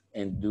once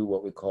and do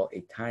what we call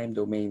a time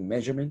domain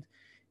measurement.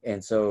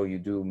 And so you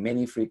do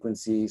many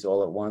frequencies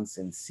all at once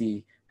and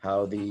see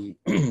how the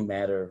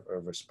matter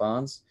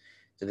responds.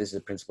 So this is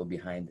the principle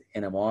behind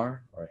NMR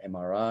or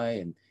MRI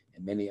and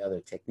many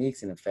other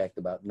techniques. And in fact,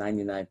 about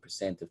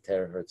 99% of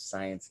terahertz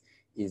science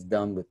is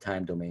done with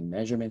time domain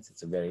measurements.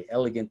 It's a very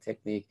elegant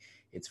technique.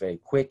 It's very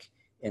quick.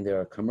 And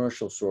there are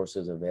commercial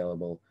sources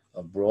available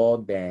of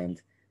broadband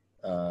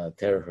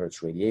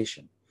terahertz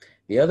radiation.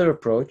 The other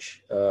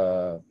approach,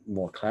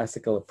 more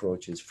classical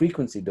approach, is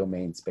frequency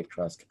domain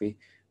spectroscopy,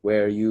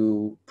 where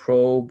you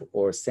probe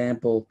or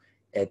sample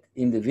at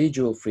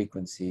individual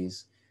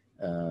frequencies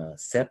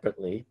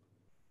separately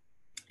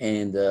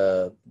and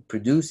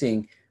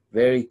producing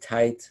very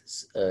tight,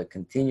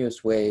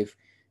 continuous wave,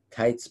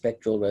 tight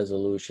spectral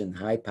resolution,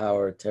 high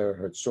power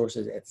terahertz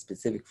sources at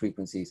specific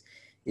frequencies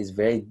is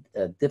very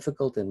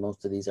difficult, and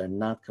most of these are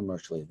not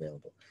commercially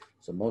available.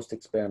 So most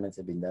experiments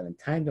have been done in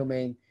time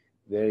domain,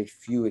 very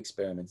few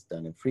experiments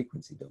done in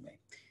frequency domain.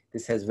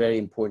 This has very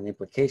important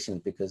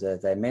implications because,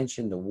 as I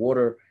mentioned, the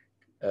water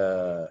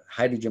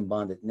hydrogen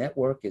bonded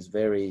network is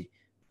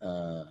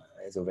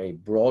has a very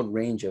broad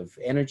range of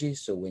energy.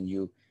 So when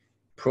you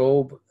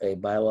probe a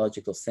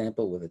biological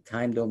sample with a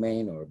time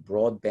domain or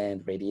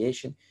broadband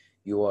radiation,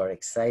 you are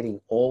exciting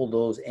all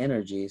those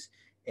energies,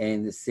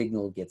 and the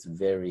signal gets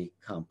very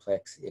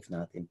complex, if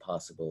not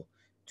impossible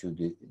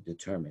to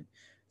determine.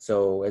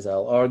 So as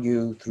I'll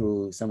argue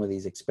through some of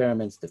these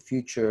experiments, the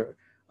future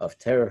of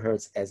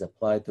terahertz as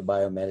applied to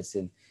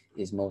biomedicine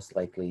is most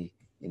likely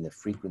in the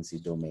frequency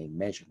domain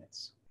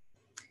measurements.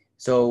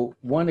 So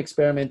one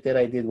experiment that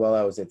I did while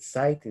I was at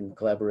site in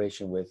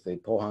collaboration with the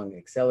Pohang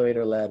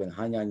Accelerator Lab in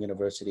Hanyang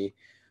University,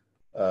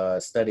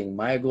 studying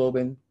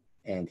myoglobin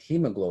and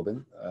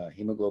hemoglobin.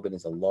 Hemoglobin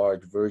is a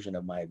large version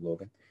of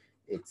myoglobin.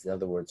 It's, in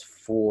other words,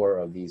 4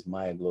 of these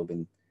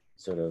myoglobin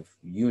sort of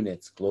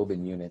units,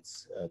 globin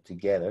units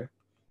together.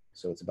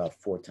 So it's about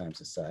 4 times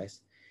the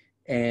size.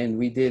 And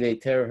we did a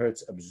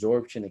terahertz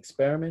absorption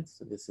experiment.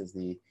 So this is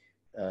the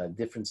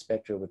different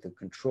spectra with the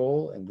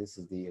control, and this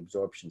is the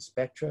absorption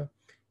spectra.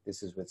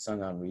 This is with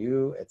Sung-Han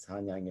Ryu at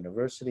Hanyang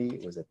University.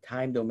 It was a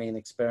time domain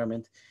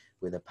experiment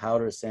with a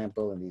powder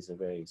sample, and these are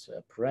various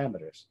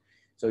parameters.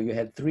 So you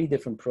had 3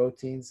 different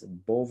proteins: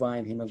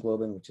 bovine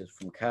hemoglobin, which is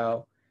from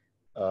cow,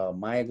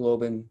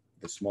 myoglobin,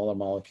 the smaller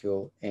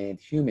molecule, and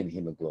human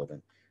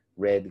hemoglobin,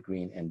 red,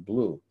 green, and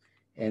blue.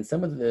 And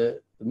some of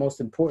the most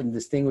important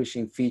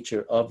distinguishing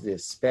feature of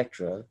this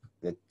spectra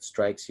that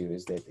strikes you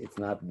is that it's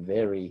not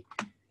very,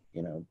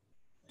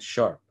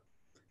 sharp.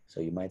 So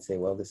you might say,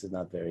 well, this is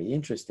not very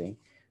interesting,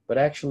 but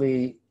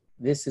actually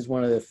this is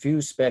one of the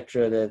few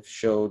spectra that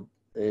showed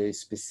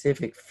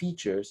specific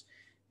features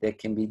that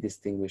can be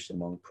distinguished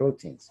among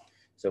proteins.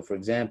 So for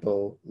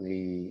example,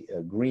 the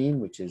green,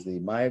 which is the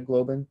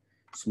myoglobin,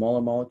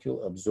 smaller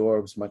molecule,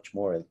 absorbs much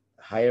more at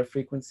higher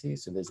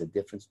frequencies. So there's a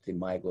difference between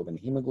myoglobin and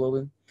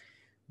hemoglobin.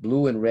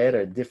 Blue and red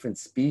are different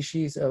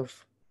species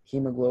of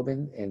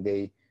hemoglobin, and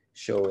they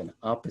show an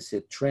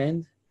opposite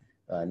trend,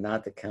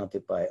 not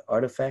accounted by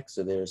artifacts.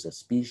 So there's a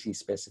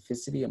species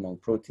specificity among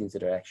proteins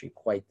that are actually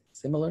quite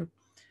similar.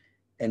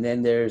 And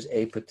then there's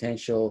a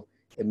potential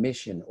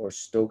emission or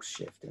Stokes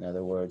shift. In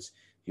other words,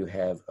 you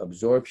have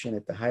absorption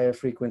at the higher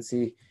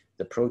frequency,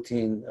 the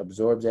protein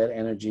absorbs that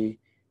energy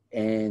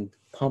and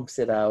pumps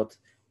it out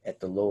at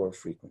the lower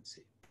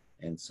frequency.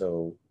 And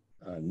so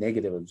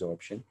negative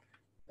absorption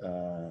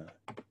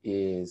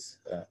is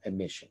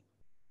emission.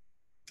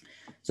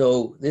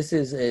 So this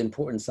is an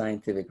important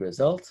scientific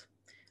result,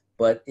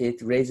 but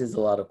it raises a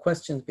lot of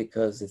questions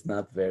because it's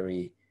not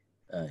very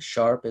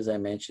sharp, as I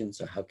mentioned.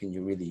 So how can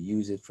you really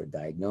use it for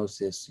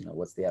diagnosis?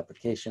 What's the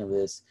application of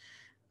this?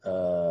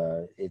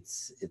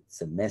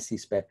 It's a messy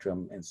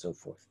spectrum and so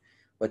forth.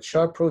 But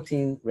sharp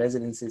protein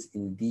residences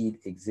indeed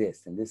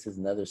exist. And this is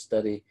another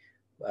study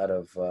out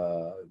of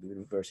the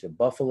University of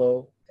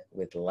Buffalo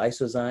with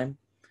lysozyme,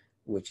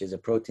 which is a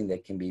protein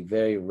that can be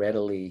very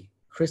readily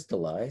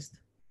crystallized.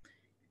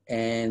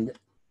 And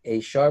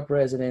a sharp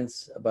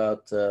resonance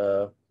about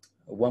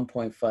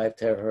 1.5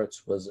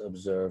 terahertz was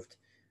observed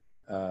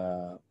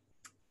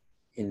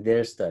in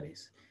their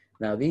studies.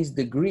 Now, these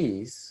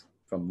degrees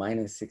from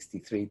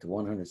 -63 to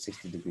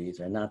 160 degrees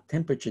are not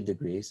temperature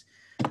degrees,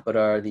 but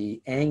are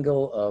the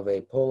angle of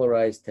a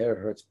polarized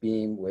terahertz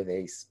beam with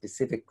a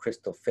specific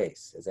crystal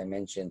face. As I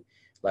mentioned,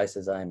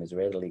 lysozyme is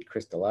readily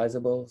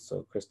crystallizable,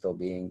 so crystal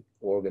being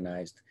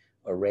organized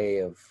array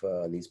of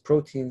these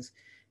proteins.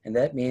 And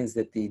that means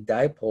that the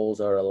dipoles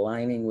are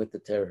aligning with the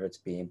terahertz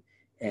beam,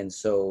 and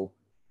so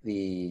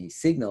the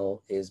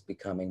signal is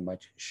becoming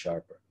much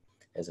sharper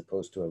as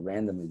opposed to a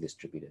randomly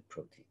distributed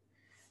protein.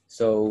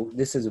 So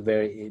this is a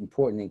very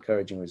important,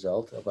 encouraging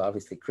result of,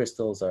 obviously,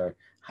 crystals are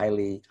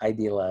highly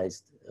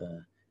idealized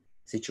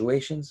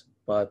situations,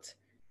 but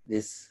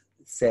this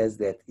says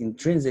that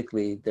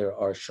intrinsically there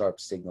are sharp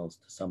signals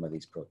to some of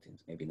these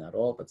proteins, maybe not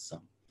all, but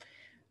some.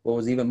 What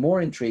was even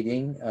more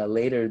intriguing,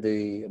 later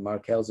the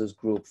Markel's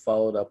group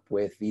followed up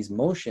with these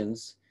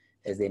motions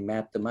as they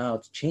mapped them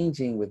out,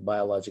 changing with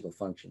biological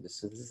function.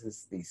 This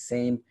is the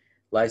same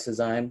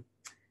lysozyme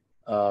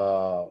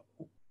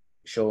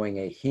showing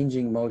a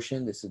hinging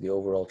motion. This is the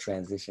overall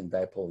transition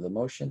dipole of the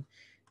motion.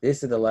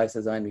 This is the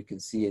lysozyme you can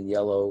see in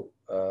yellow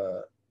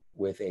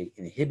with an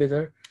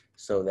inhibitor.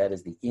 So that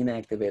is the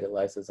inactivated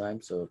lysozyme.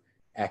 So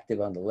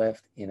active on the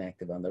left,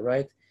 inactive on the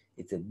right.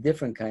 It's a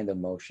different kind of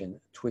motion,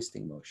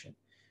 twisting motion.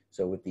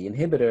 So with the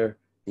inhibitor,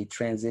 the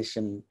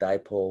transition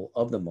dipole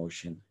of the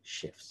motion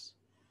shifts.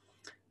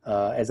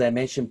 As I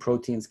mentioned,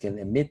 proteins can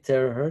emit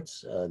terahertz.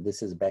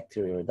 This is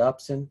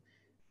bacteriorhodopsin,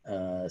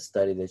 a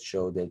study that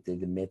showed that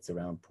it emits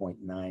around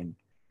 0.9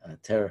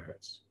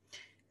 terahertz.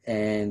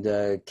 And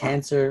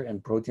cancer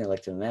and protein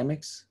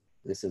electrodynamics.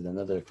 This is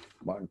another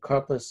Martin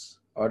Karplus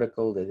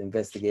article that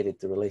investigated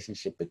the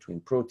relationship between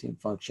protein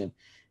function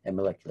and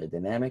molecular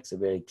dynamics, a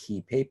very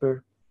key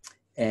paper.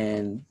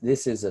 And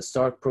this is a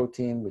Sark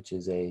protein, which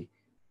is a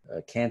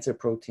cancer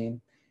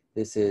protein.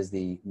 This is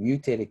the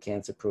mutated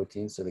cancer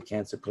protein. So the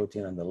cancer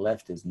protein on the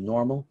left is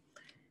normal,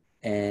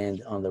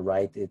 and on the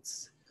right,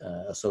 it's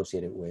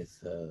associated with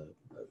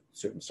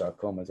certain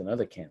sarcomas and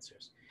other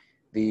cancers.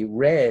 The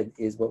red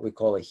is what we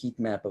call a heat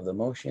map of the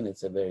motion.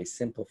 It's a very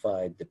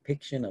simplified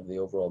depiction of the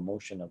overall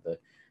motion of the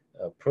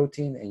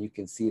protein, and you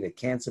can see that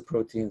cancer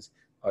proteins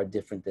are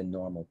different than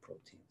normal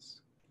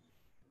proteins.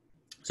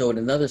 So in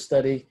another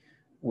study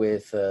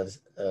with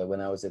when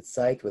I was at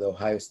site with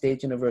Ohio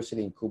State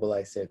University in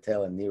Kubalai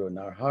Sertel and Niro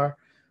Narhar,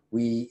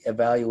 we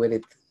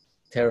evaluated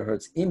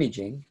terahertz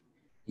imaging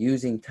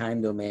using time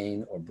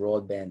domain or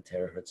broadband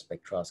terahertz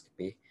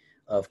spectroscopy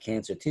of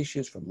cancer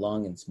tissues from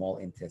lung and small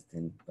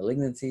intestine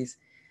malignancies.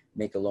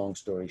 make a long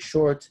story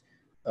short,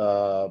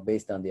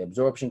 based on the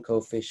absorption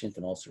coefficient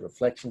and also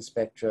reflection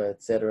spectra,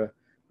 etc.,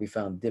 we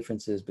found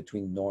differences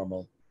between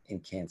normal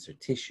and cancer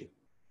tissue.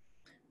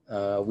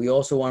 We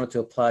also wanted to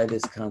apply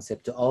this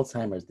concept to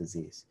Alzheimer's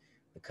disease.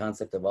 The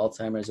concept of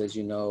Alzheimer's, as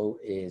you know,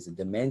 is a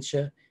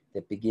dementia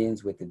that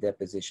begins with the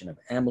deposition of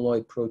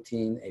amyloid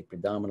protein, a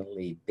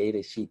predominantly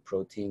beta sheet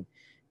protein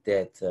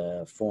that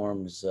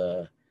forms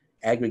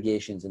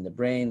aggregations in the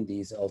brain.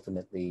 These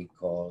ultimately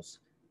cause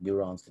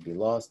neurons to be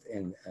lost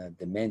and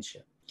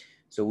dementia.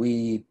 So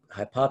we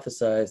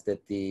hypothesized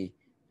that the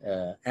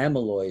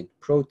amyloid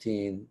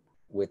protein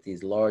with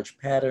these large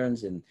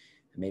patterns and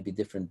maybe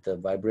different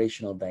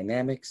vibrational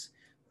dynamics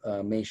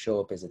may show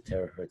up as a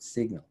terahertz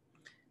signal.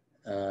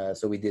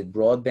 So we did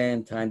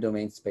broadband time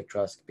domain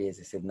spectroscopy, as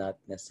I said, not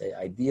necessarily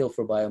ideal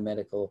for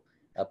biomedical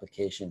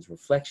applications,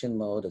 reflection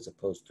mode as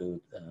opposed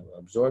to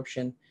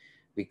absorption.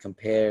 We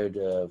compared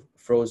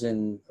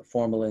frozen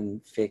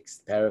formalin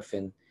fixed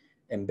paraffin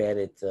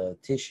embedded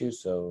tissue,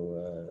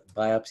 so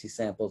biopsy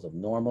samples of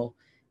normal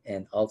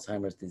and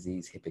Alzheimer's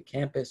disease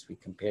hippocampus. We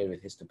compared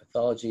with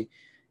histopathology,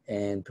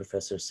 and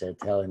Professor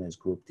Sertel and his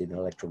group did an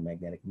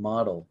electromagnetic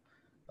model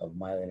of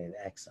myelinated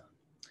axon.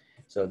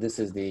 So this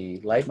is the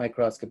light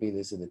microscopy.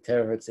 This is the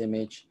terahertz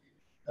image.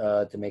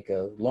 To make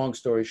a long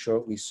story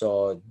short, we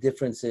saw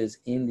differences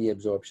in the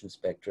absorption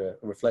spectra,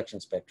 reflection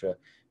spectra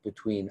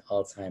between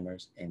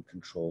Alzheimer's and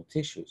control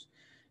tissues.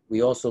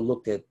 We also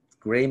looked at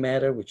gray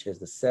matter, which has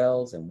the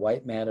cells, and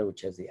white matter,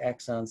 which has the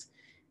axons.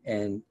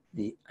 And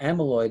the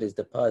amyloid is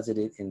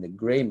deposited in the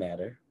gray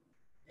matter.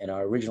 And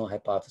our original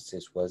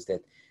hypothesis was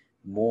that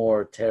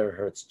more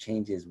terahertz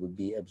changes would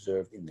be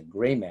observed in the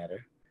gray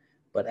matter.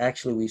 But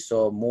actually, we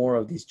saw more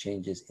of these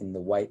changes in the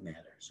white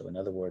matter. So in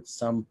other words,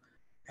 some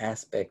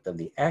aspect of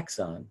the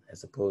axon,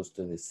 as opposed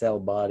to the cell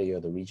body or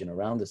the region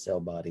around the cell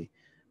body,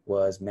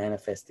 was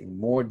manifesting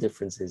more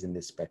differences in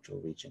this spectral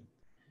region.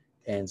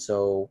 And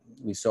so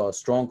we saw a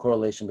strong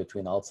correlation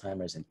between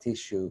Alzheimer's and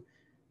tissue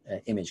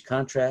image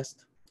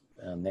contrast.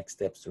 Next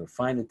steps to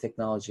refine the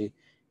technology.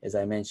 As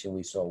I mentioned,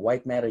 we saw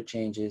white matter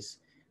changes,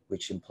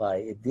 which imply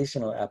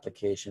additional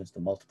applications to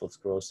multiple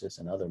sclerosis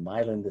and other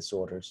myelin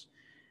disorders,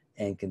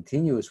 and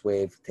continuous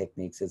wave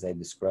techniques, as I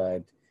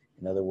described.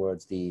 In other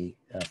words, the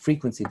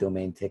frequency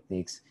domain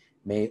techniques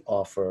may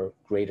offer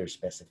greater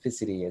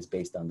specificity as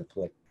based on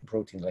the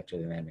protein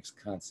electrodynamics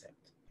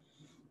concept.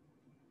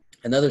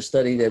 Another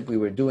study that we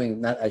were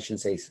doing, not, I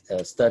shouldn't say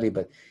study,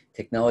 but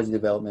technology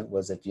development,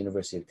 was at the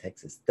University of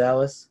Texas,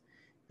 Dallas.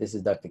 This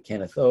is Dr.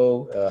 Kenneth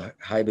O.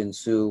 Haibin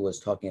Su was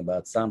talking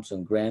about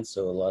Samsung grants,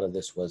 so a lot of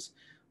this was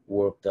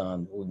worked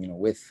on,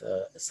 with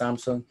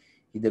Samsung.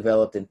 He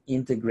developed an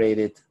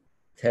integrated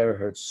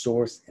terahertz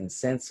source and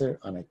sensor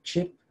on a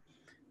chip.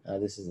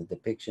 This is a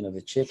depiction of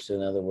the chip. So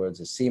in other words,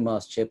 a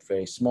CMOS chip,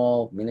 very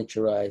small,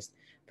 miniaturized,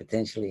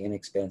 potentially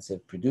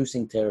inexpensive,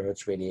 producing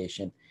terahertz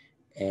radiation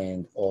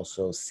and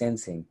also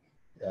sensing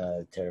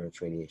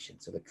terahertz radiation.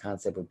 So the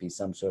concept would be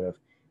some sort of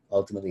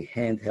ultimately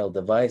handheld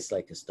device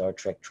like a Star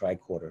Trek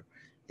tricorder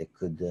that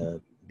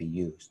could be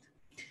used.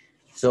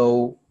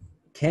 So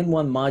can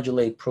one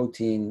modulate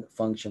protein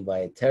function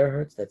via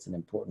terahertz? That's an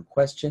important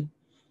question.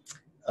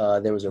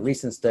 There was a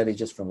recent study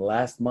just from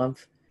last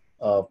month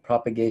of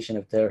propagation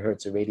of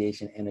terahertz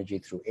irradiation energy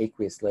through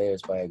aqueous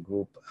layers by a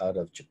group out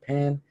of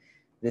Japan.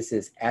 This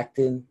is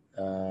actin,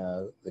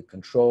 the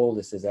control.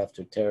 This is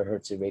after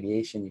terahertz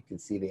irradiation. You can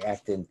see the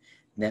actin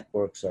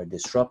networks are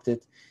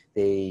disrupted.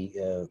 They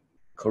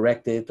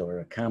corrected or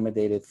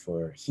accommodated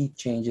for heat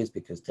changes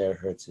because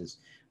terahertz is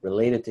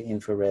related to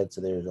infrared,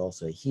 so there's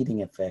also a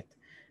heating effect.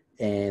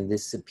 And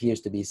this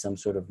appears to be some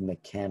sort of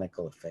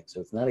mechanical effect. So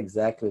it's not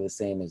exactly the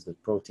same as the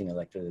protein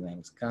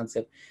electrodynamics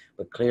concept,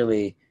 but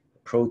clearly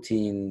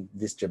protein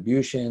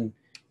distribution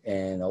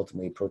and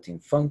ultimately protein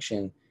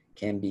function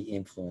can be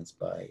influenced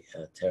by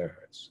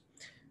terahertz.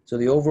 So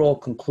the overall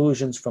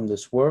conclusions from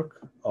this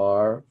work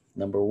are,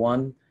 number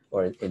one,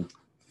 or in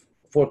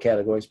 4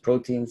 categories: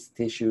 proteins,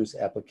 tissues,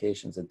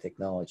 applications, and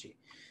technology.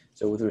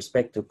 So with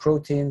respect to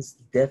proteins,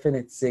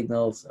 definite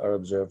signals are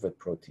observed with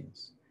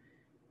proteins.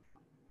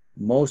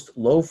 Most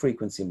low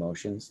frequency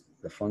motions,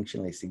 the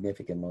functionally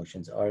significant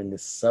motions, are in the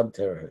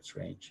sub-terahertz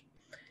range.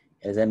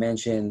 As I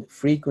mentioned,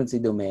 frequency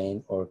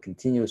domain or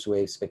continuous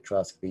wave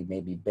spectroscopy may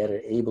be better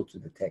able to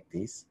detect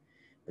these,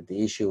 but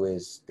the issue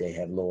is they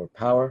have lower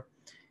power.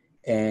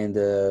 And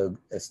a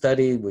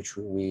study which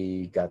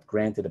we got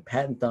granted a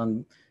patent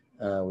on,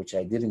 which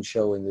I didn't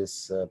show in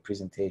this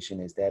presentation,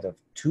 is that of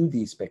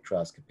 2D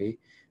spectroscopy.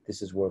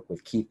 This is work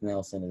with Keith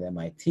Nelson at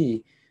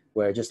MIT,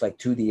 where just like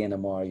 2D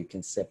NMR, you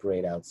can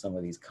separate out some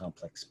of these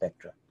complex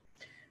spectra.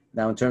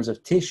 Now, in terms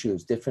of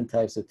tissues, different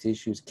types of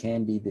tissues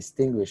can be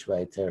distinguished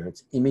by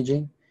terahertz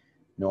imaging,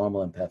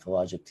 normal and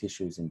pathologic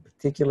tissues in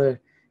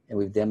particular, and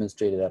we've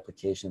demonstrated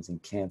applications in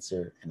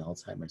cancer and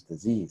Alzheimer's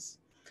disease.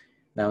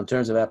 Now, in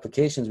terms of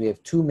applications, we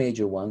have 2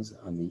 major ones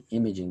on the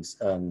imaging,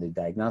 on the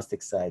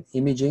diagnostic side: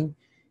 imaging,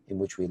 in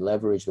which we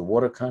leverage the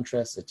water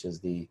contrast, such as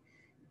the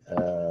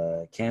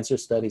cancer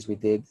studies we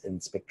did, and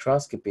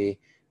spectroscopy,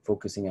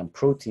 focusing on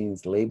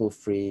proteins,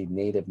 label-free,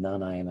 native,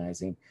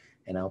 non-ionizing,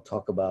 and I'll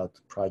talk about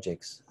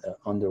projects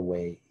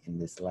underway in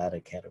this latter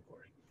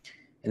category.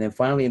 And then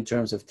finally, in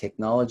terms of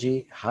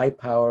technology, high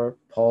power,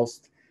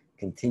 pulsed,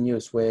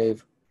 continuous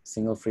wave,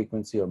 single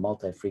frequency or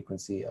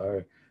multi-frequency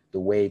are the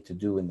way to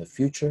do in the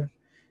future.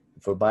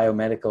 For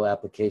biomedical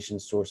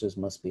applications, sources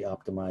must be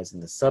optimized in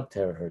the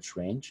sub-terahertz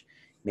range.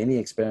 Many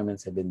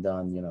experiments have been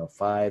done,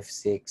 5,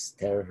 6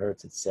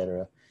 terahertz,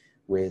 etc.,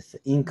 with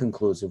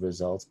inconclusive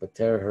results, but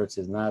terahertz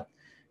is not,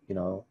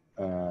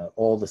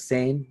 all the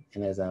same.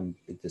 And as I'm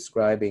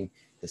describing,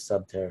 the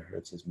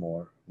sub-terahertz is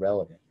more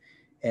relevant.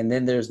 And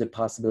then there's the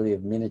possibility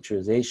of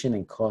miniaturization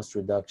and cost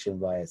reduction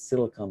via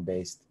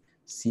silicon-based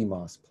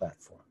CMOS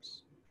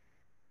platforms.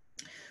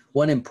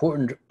 One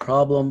important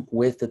problem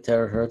with the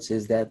terahertz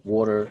is that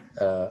water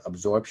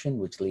absorption,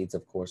 which leads,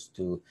 of course,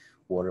 to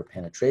water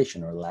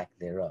penetration or lack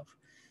thereof.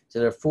 So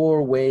there are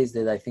 4 ways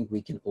that I think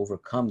we can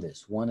overcome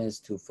this. One is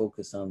to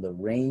focus on the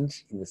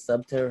range in the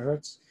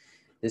sub-terahertz.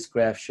 This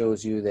graph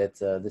shows you that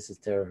this is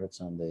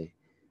terahertz on the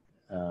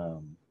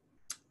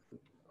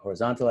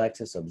horizontal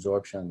axis,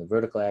 absorption on the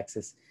vertical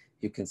axis.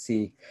 You can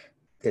see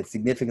that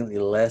significantly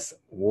less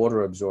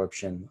water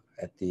absorption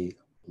at the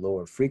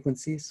lower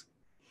frequencies.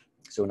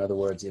 So in other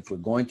words, if we're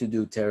going to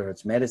do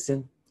terahertz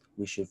medicine,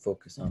 we should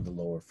focus on the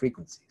lower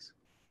frequencies.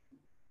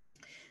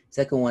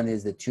 Second one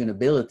is the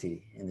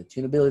tunability. And the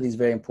tunability is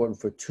very important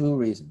for 2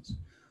 reasons.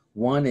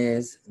 One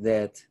is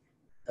that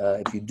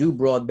if you do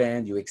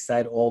broadband, you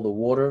excite all the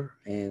water,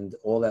 and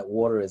all that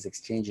water is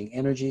exchanging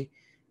energy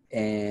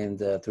and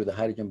through the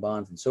hydrogen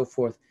bonds and so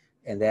forth,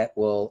 and that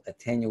will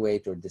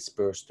attenuate or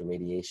disperse the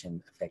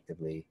radiation,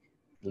 effectively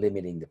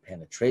limiting the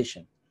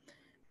penetration.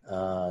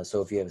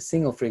 So if you have a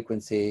single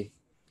frequency,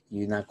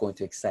 you're not going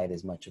to excite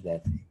as much of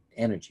that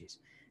energies.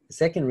 The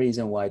second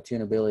reason why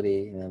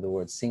tunability, in other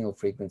words, single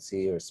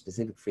frequency or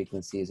specific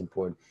frequency is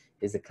important,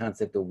 is the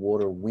concept of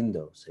water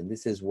windows. And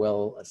this is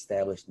well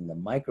established in the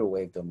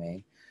microwave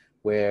domain,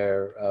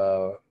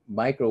 where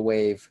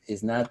microwave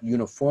is not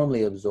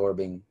uniformly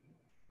absorbing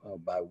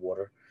by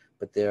water,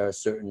 but there are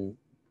certain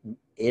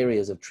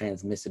areas of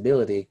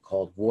transmissibility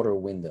called water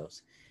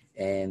windows.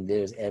 And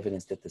there's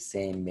evidence that the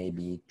same may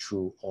be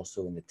true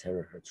also in the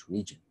terahertz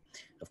region.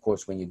 Of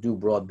course, when you do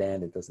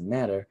broadband, it doesn't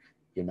matter.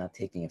 You're not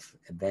taking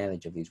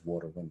advantage of these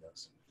water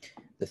windows.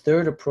 The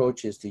third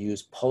approach is to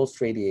use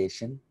pulse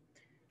radiation,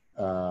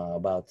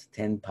 about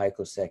 10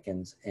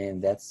 picoseconds,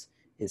 and that's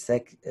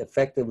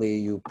effectively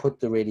you put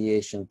the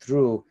radiation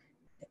through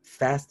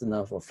fast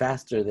enough or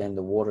faster than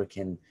the water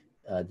can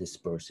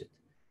disperse it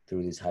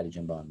through these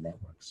hydrogen bond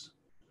networks.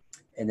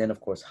 And then,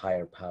 of course,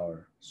 higher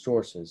power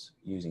sources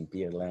using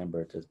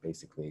Beer-Lambert as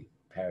basically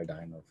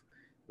paradigm of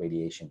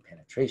radiation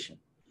penetration.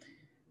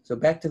 So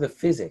back to the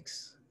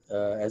physics.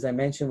 As I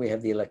mentioned, we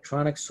have the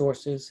electronic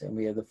sources and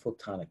we have the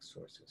photonic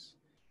sources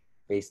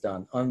based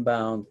on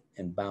unbound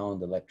and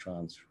bound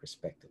electrons,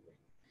 respectively.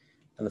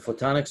 On the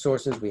photonic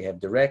sources, we have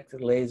direct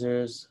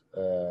lasers,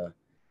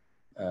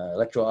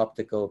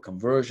 electro-optical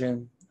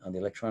conversion. On the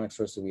electronic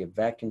sources, we have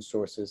vacuum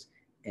sources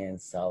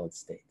and solid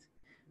state.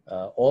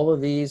 All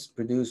of these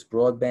produce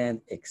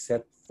broadband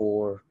except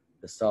for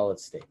the solid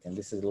state. And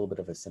this is a little bit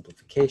of a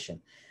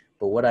simplification.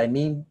 But what I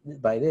mean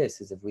by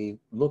this is if we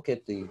look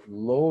at the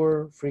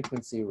lower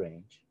frequency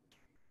range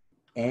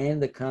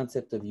and the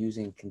concept of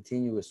using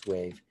continuous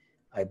wave,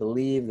 I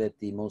believe that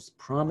the most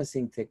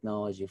promising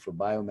technology for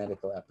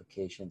biomedical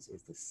applications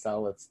is the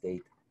solid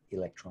state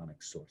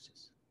electronic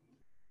sources.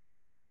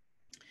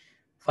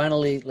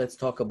 Finally, let's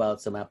talk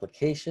about some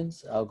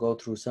applications. I'll go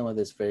through some of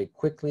this very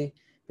quickly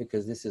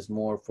because this is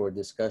more for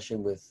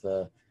discussion with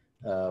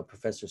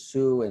Professor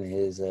Su and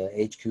his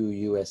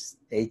HKUST,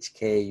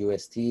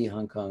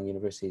 Hong Kong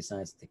University of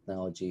Science and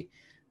Technology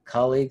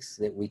colleagues,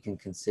 that we can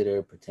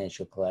consider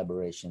potential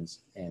collaborations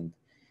and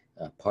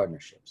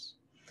partnerships.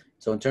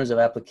 So in terms of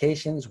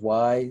applications,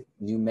 why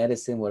new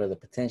medicine? What are the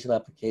potential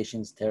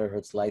applications?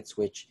 Terahertz light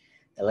switch,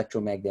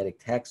 electromagnetic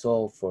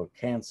Taxol for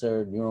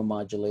cancer,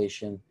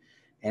 neuromodulation,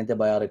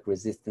 antibiotic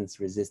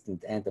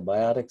resistant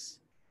antibiotics.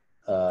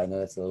 I know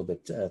that's a little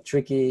bit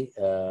tricky.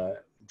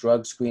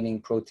 Drug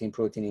screening,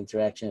 protein-protein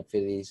interaction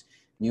affinities,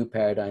 new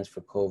paradigms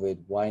for COVID.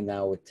 Why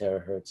now with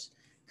terahertz?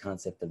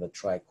 Concept of a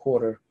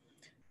tricorder,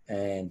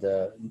 and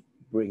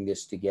bring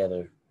this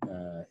together,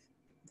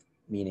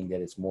 meaning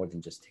that it's more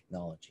than just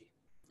technology.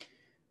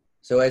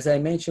 So as I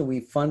mentioned, we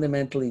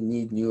fundamentally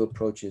need new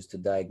approaches to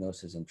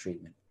diagnosis and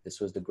treatment. This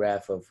was the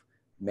graph of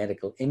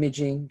medical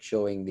imaging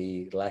showing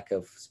the lack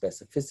of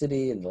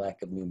specificity and the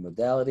lack of new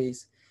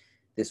modalities.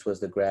 This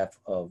was the graph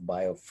of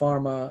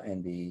biopharma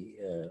and the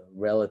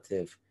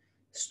relative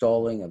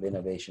stalling of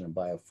innovation in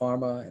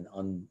biopharma and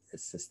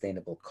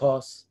unsustainable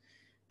costs.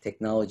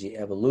 Technology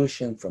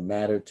evolution from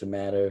matter to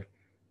matter,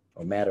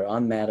 or matter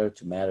on matter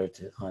to matter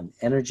to on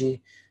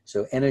energy.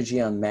 So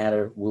energy on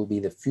matter will be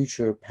the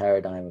future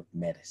paradigm of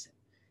medicine.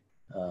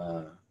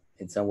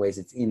 In some ways,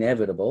 it's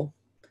inevitable.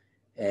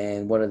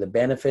 And what are the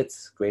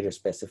benefits? Greater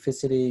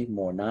specificity,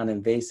 more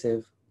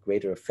non-invasive,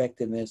 greater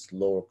effectiveness,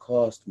 lower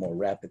cost, more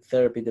rapid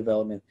therapy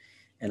development,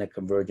 and a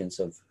convergence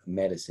of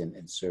medicine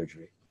and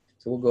surgery.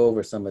 So we'll go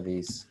over some of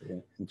these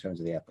in terms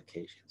of the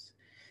applications.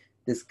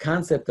 This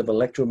concept of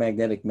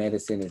electromagnetic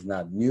medicine is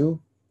not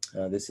new.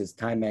 This is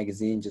Time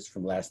magazine just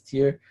from last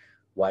year,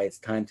 why it's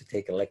time to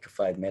take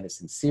electrified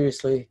medicine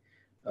seriously.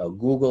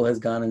 Google has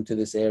gone into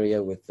this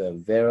area with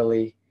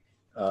Verily.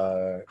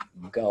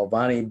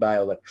 Galvani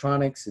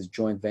Bioelectronics is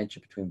joint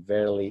venture between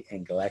Verily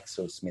and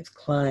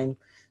GlaxoSmithKline.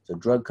 So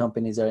drug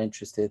companies are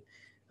interested.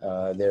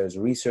 There's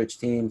research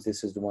teams.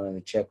 This is the one in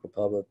the Czech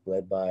Republic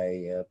led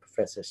by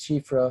Professor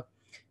Schifra,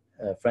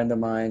 a friend of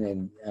mine,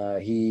 and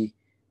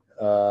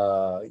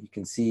you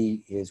can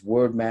see his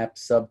word map,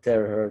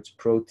 sub-terahertz,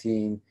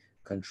 protein,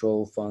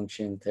 control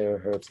function,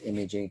 terahertz,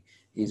 imaging.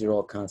 These are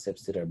all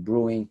concepts that are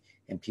brewing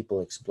and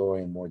people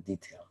exploring more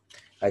detail.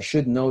 I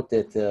should note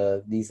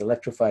that these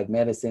electrified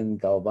medicine,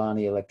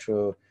 Galvani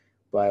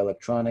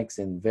Bioelectronics,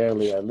 and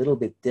Verily are a little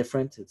bit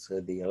different. It's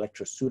the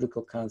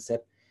electroceutical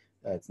concept.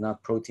 It's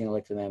not protein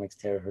electrodynamics,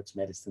 terahertz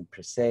medicine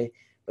per se,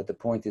 but the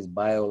point is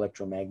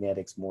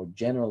bioelectromagnetics more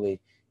generally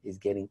is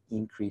getting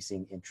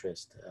increasing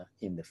interest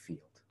in the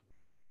field.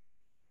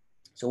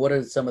 So what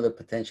are some of the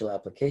potential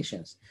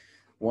applications?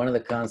 One of the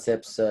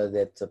concepts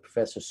that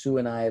Professor Su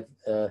and I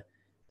have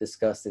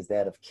discussed is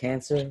that of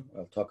cancer.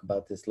 I'll talk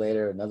about this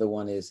later. Another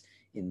one is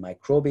in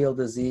microbial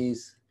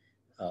disease,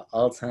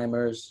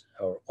 Alzheimer's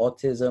or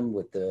autism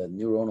with the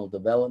neuronal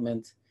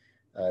development,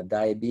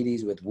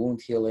 diabetes with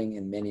wound healing,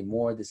 and many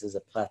more. This is a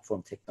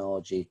platform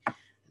technology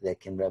that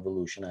can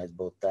revolutionize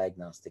both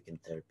diagnostic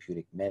and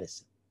therapeutic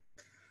medicine.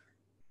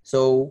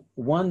 So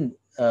one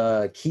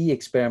key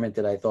experiment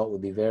that I thought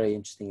would be very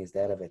interesting is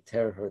that of a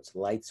terahertz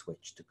light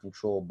switch to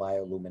control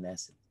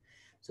bioluminescence.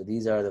 So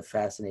these are the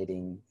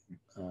fascinating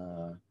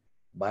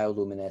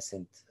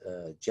bioluminescent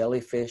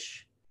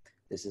jellyfish.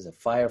 This is a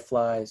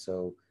firefly,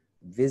 so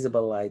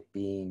visible light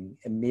being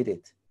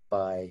emitted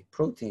by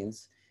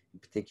proteins, in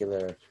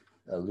particular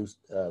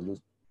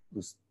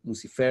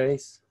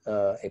luciferase,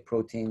 a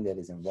protein that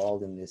is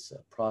involved in this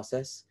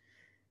process.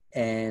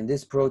 And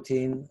this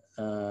protein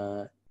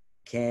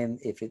can,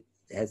 if it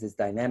has this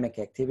dynamic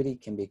activity,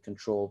 can be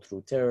controlled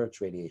through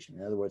terahertz radiation.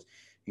 In other words,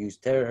 use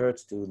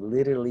terahertz to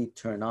literally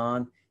turn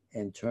on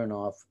and turn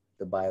off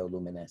the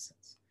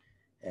bioluminescence.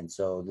 And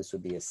so this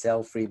would be a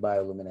cell-free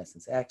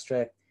bioluminescence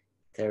extract,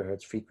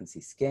 terahertz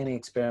frequency scanning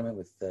experiment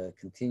with the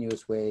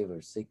continuous wave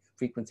or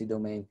frequency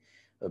domain,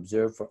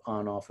 observe for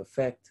on-off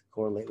effect,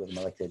 correlate with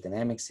molecular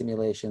dynamics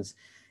simulations.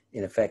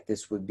 In effect,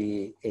 this would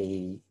be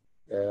a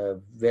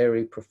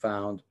very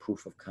profound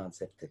proof of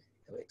concept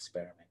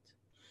experiment.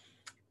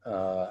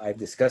 I've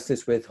discussed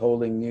this with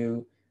Holding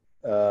New,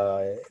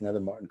 another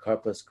Martin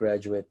Karplus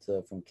graduate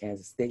from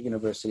Kansas State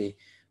University,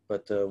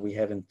 but we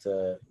haven't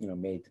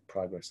made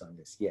progress on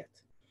this yet.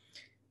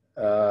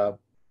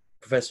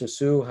 Professor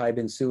Su,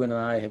 Haibin Su, and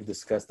I have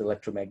discussed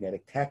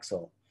electromagnetic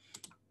Taxol.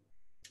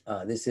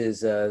 This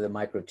is the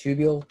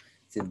microtubule.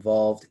 It's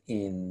involved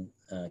in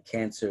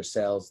cancer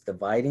cells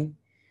dividing,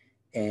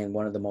 and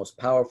one of the most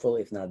powerful,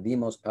 if not the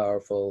most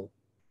powerful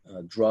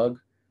drug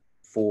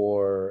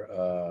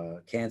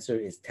for cancer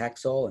is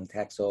Taxol, and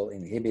Taxol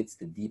inhibits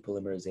the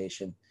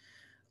depolymerization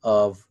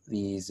of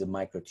these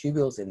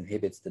microtubules and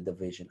inhibits the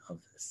division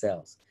of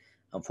cells.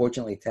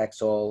 Unfortunately,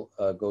 Taxol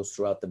goes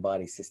throughout the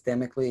body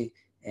systemically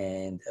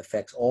and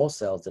affects all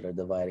cells that are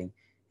dividing,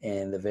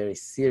 and the very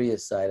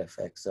serious side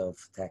effects of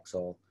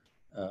Taxol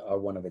are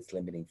one of its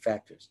limiting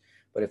factors.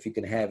 But if you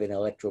can have an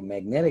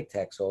electromagnetic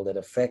Taxol that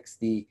affects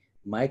the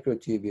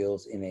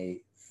microtubules in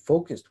a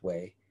focused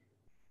way,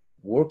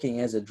 working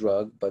as a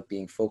drug but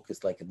being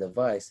focused like a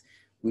device,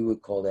 we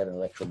would call that an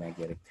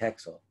electromagnetic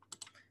Taxol.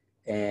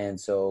 And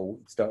so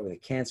start with a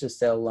cancer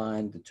cell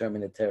line,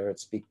 determine the terahertz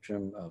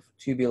spectrum of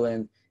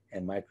tubulin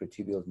and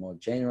microtubules more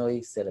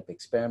generally, set up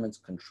experiments,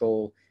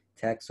 control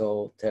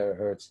Taxol,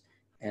 terahertz,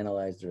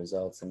 analyze the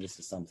results, and this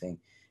is something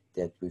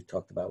that we've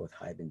talked about with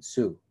Haibin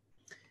Su.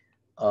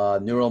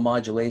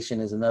 Neuromodulation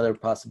is another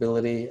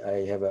possibility.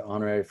 I have an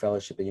honorary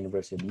fellowship at the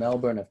University of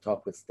Melbourne. I've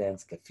talked with Stan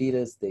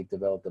Skafidas. They've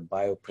developed a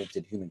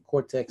bioprinted human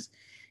cortex.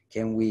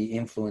 Can we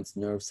influence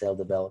nerve cell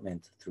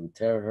development through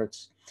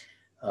terahertz?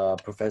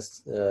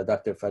 Professor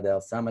Dr.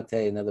 Fadel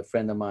Samate, another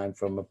friend of mine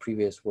from a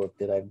previous work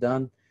that I've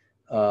done,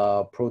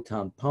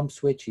 proton pump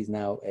switch. He's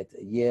now at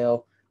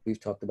Yale. We've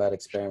talked about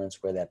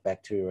experiments where that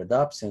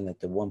bacteriorhodopsin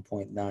at the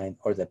 1.9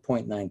 or the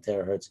 0.9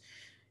 terahertz,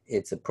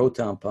 it's a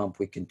proton pump.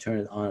 We can turn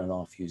it on and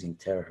off using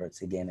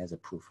terahertz, again, as a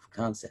proof of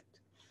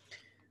concept.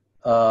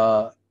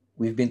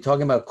 We've been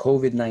talking about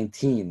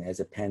COVID-19 as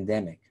a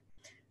pandemic.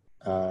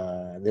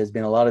 There's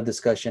been a lot of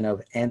discussion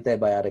of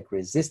antibiotic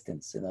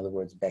resistance. In other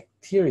words,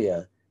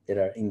 bacteria that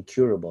are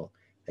incurable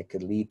that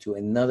could lead to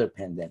another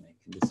pandemic.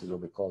 And this is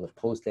what we call the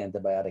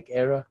post-antibiotic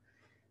era.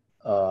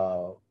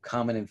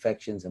 Common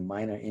infections and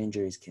minor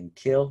injuries can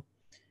kill.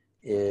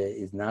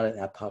 Is not an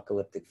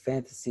apocalyptic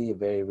fantasy, a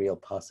very real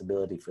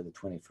possibility for the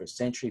 21st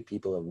century.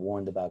 People have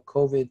warned about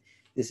COVID.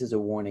 This is a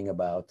warning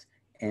about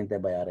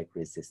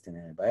antibiotic-resistant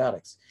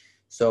antibiotics.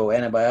 So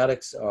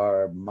antibiotics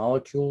are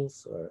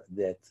molecules or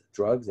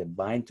drugs that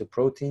bind to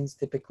proteins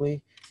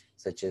typically.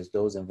 such as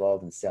those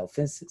involved in cell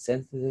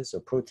synthesis or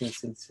protein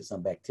synthesis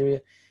on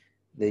bacteria.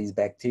 These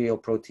bacterial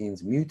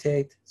proteins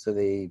mutate, so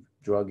the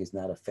drug is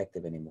not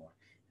effective anymore.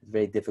 It's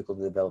very difficult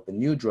to develop a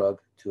new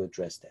drug to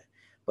address that.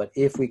 But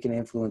if we can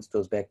influence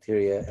those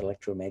bacteria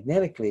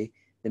electromagnetically,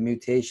 the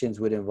mutations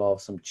would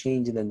involve some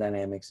change in the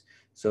dynamics.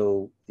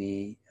 So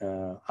the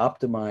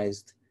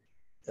optimized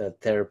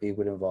therapy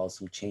would involve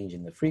some change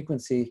in the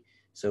frequency.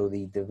 So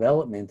the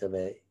development of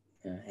a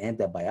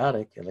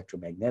antibiotic,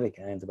 electromagnetic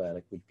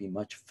antibiotic, would be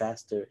much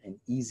faster and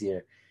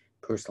easier,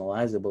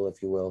 personalizable,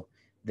 if you will,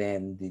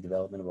 than the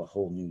development of a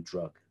whole new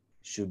drug,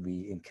 should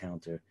we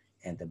encounter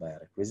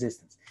antibiotic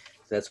resistance.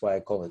 So that's why I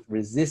call it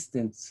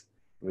resistant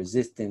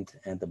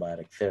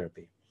antibiotic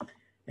therapy.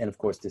 And of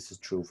course, this is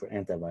true for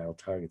antiviral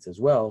targets as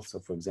well. So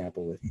for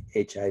example, with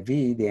HIV,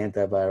 the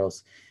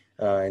antivirals,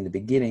 in the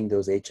beginning,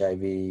 those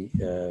HIV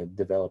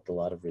developed a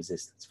lot of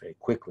resistance very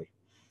quickly.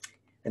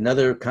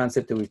 Another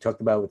concept that we've talked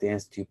about with the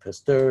Institut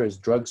Pasteur is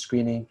drug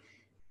screening.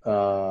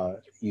 You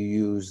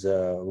use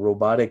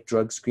robotic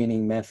drug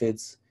screening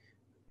methods,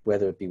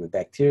 whether it be with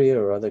bacteria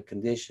or other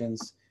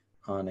conditions,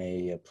 on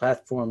a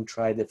platform,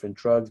 try different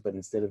drugs, but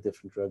instead of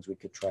different drugs, we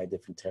could try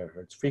different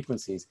terahertz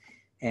frequencies.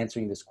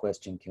 Answering this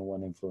question, can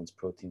one influence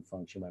protein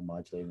function by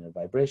modulating their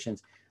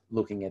vibrations,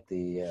 looking at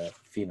the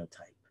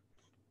phenotype.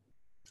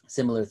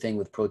 Similar thing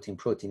with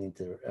protein-protein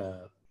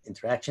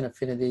interaction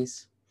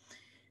affinities.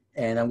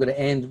 And I'm going to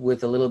end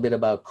with a little bit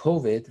about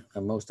COVID.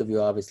 Most of you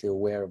are obviously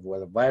aware of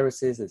what a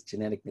virus is. It's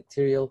genetic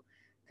material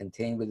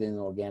contained within an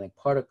organic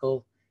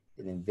particle.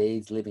 It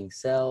invades living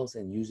cells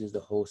and uses the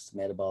host's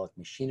metabolic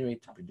machinery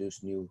to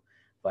produce new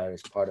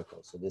virus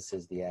particles. So this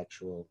is the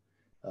actual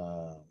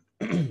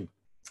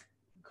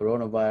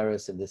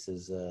coronavirus, and this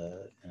is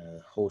a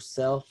host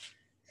cell.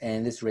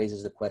 And this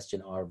raises the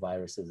question, are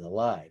viruses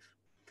alive?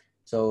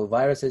 So a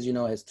virus, as you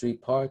know, has three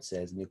parts. It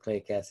has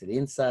nucleic acid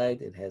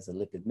inside, it has a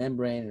lipid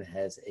membrane, it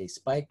has a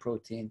spike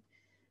protein.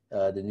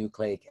 The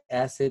nucleic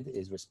acid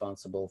is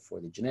responsible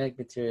for the genetic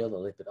material. The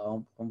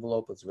lipid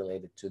envelope is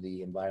related to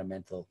the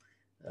environmental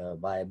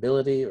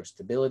viability or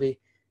stability.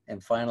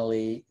 And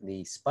finally,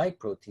 the spike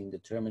protein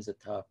determines the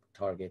top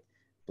target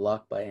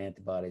blocked by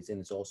antibodies, and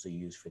it's also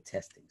used for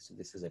testing. So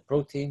this is a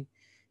protein.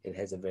 It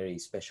has a very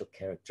special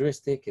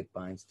characteristic. It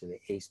binds to the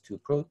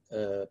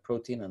ACE2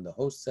 protein on the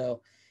host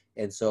cell.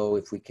 And so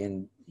if we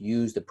can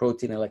use the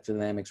protein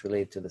electrodynamics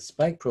related to the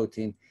spike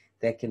protein,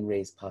 that can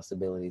raise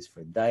possibilities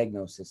for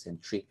diagnosis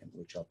and treatment,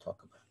 which I'll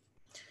talk about.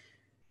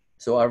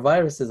 So are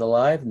viruses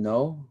alive?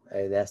 No,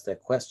 I'd asked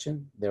that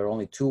question. There are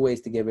only two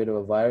ways to get rid of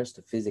a virus: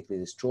 to physically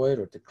destroy it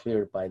or to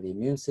clear it by the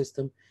immune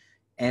system.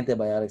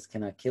 Antibiotics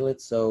cannot kill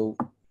it. So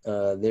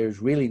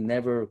there's really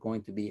never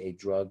going to be a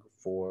drug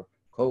for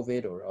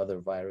COVID or other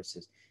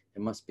viruses.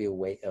 There must be a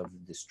way of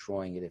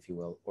destroying it, if you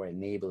will, or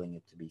enabling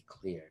it to be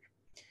cleared.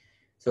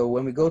 So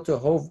when we go to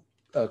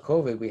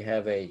COVID, we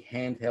have a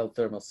handheld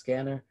thermal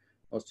scanner.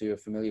 Most of you are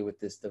familiar with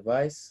this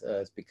device.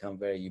 It's become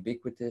very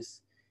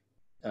ubiquitous.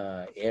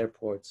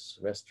 Airports,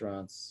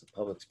 restaurants,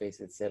 public space,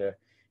 etc.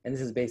 And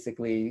this is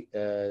basically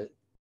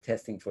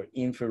testing for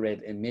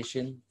infrared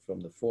emission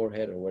from the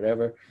forehead or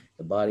whatever.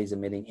 The body's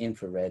emitting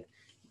infrared.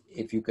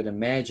 If you could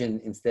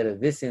imagine, instead of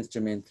this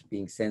instrument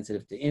being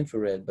sensitive to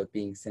infrared, but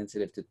being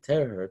sensitive to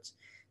terahertz,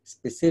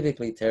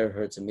 specifically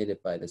terahertz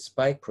emitted by the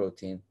spike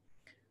protein,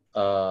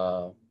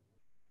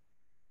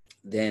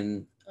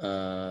 then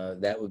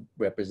that would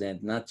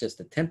represent not just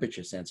a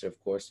temperature sensor, of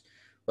course,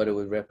 but it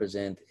would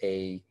represent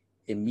a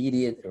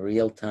immediate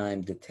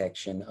real-time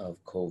detection of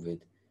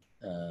COVID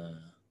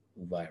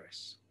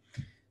virus.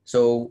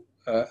 So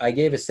I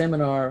gave a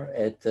seminar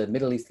at the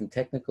Middle Eastern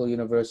Technical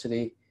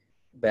University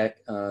back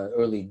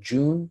early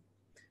June,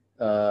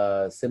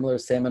 similar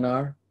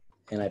seminar,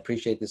 and I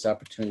appreciate this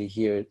opportunity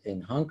here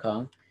in Hong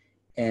Kong.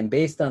 And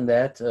based on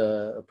that,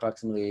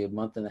 approximately a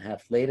month and a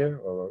half later,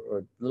 or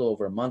a little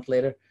over a month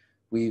later,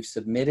 we've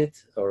submitted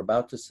or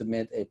about to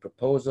submit a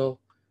proposal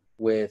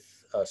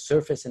with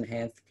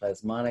surface-enhanced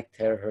plasmonic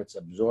terahertz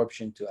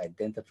absorption to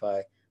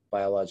identify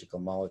biological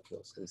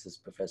molecules. So this is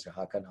Professor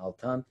Hakan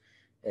Altan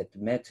at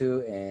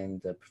METU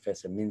and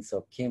Professor Min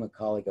Seok Kim, a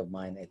colleague of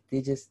mine at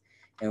DIGIS.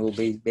 And we'll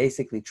be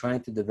basically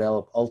trying to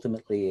develop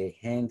ultimately a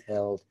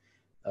handheld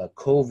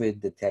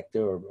COVID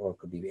detector, or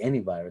could be any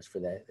virus for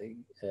that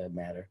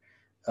matter,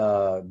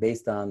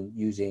 based on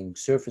using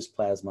surface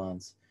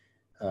plasmons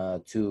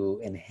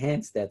to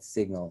enhance that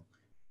signal,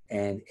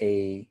 and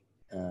a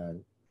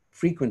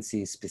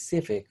frequency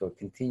specific or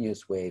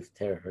continuous wave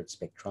terahertz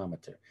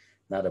spectrometer,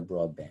 not a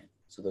broadband.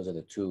 So those are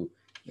the two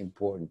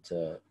important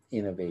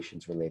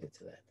innovations related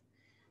to that.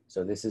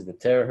 So this is the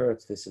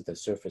terahertz, this is the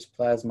surface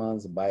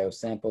plasmons,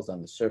 biosamples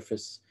on the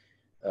surface,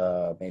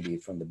 maybe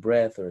from the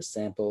breath or a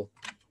sample,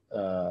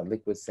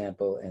 liquid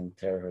sample, and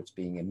terahertz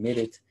being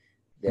emitted,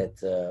 that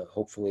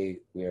hopefully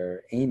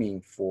we're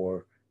aiming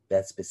for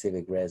that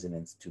specific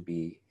resonance to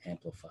be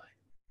amplified.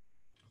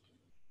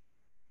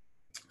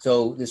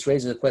 So this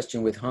raises a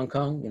question with Hong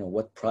Kong,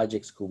 what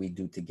projects could we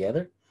do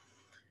together?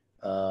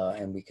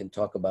 And we can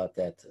talk about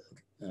that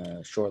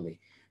shortly.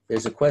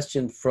 There's a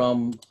question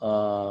from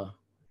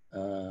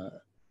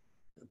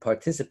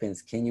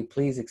participants, can you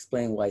please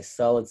explain why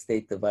solid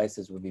state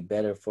devices would be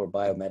better for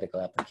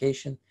biomedical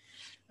application?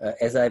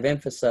 As I've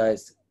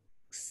emphasized,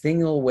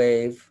 single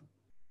wave,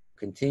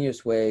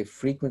 continuous wave,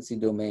 frequency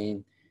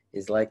domain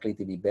is likely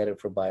to be better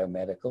for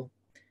biomedical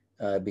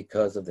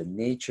because of the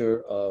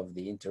nature of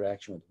the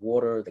interaction with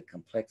water, the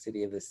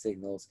complexity of the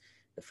signals,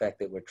 the fact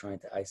that we're trying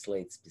to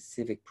isolate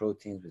specific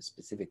proteins with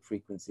specific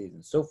frequencies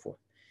and so forth.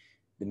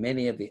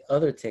 Many of the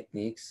other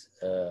techniques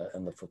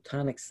on the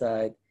photonic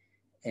side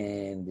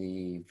and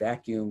the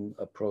vacuum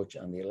approach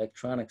on the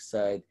electronic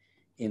side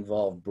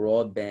involve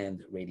broadband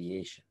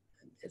radiation.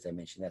 As I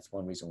mentioned, that's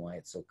one reason why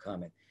it's so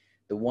common.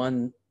 The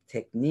one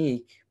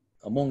technique,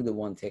 among the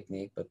one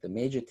technique, but the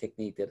major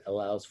technique that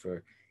allows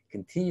for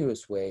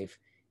continuous wave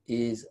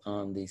is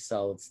on the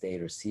solid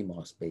state or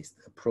CMOS based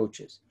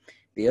approaches.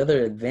 The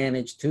other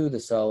advantage to the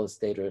solid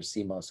state or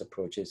CMOS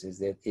approaches is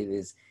that it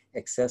is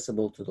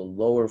accessible to the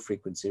lower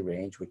frequency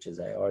range, which, as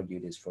I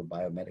argued, is for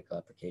biomedical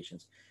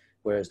applications,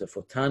 whereas the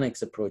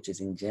photonics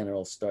approaches in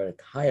general start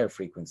at higher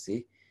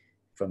frequency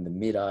from the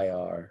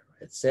mid-IR,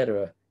 et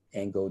cetera,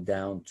 and go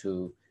down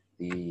to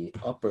the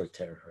upper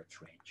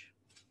terahertz range.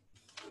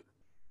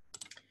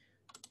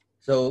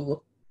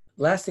 So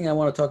last thing I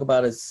want to talk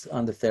about is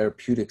on the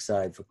therapeutic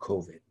side for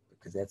COVID,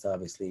 because that's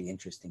obviously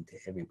interesting to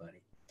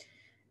everybody.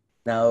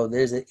 Now,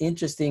 there's an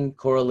interesting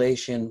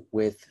correlation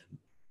with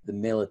the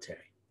military.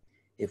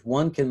 If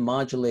one can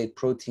modulate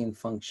protein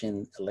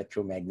function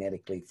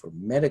electromagnetically for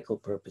medical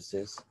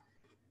purposes,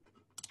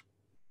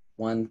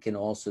 one can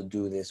also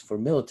do this for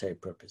military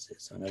purposes.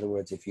 So in other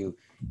words, if you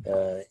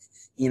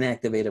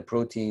inactivate a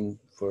protein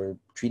for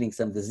treating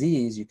some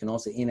disease, you can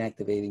also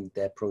inactivate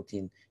that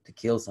protein to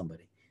kill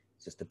somebody,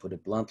 just to put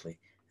it bluntly.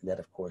 And that,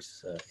 of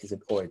course,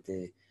 or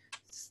to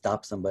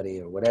stop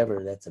somebody or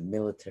whatever, that's a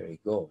military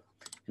goal.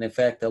 And in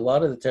fact, a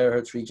lot of the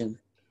terahertz region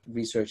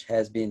research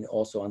has been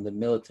also on the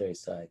military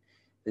side.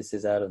 This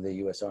is out of the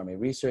US Army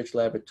Research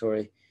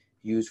Laboratory,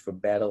 used for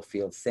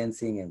battlefield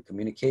sensing and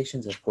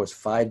communications. Of course,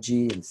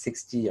 5G and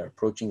 6G are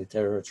approaching the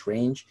terahertz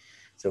range,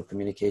 so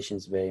communication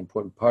is a very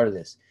important part of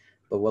this.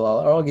 But what I'll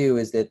argue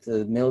is that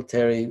the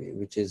military,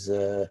 which is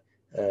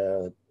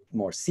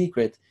more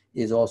secret,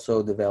 is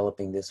also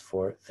developing this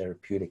for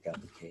therapeutic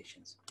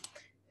applications.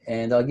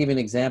 And I'll give you an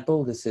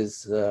example. This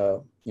is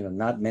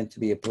not meant to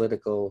be a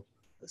political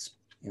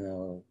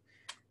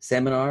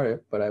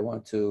seminar, but I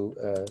want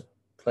to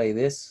play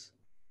this.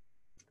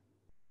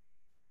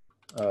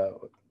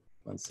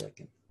 One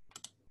second.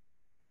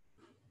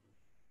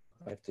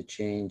 I have to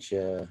change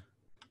the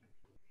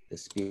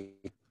speed.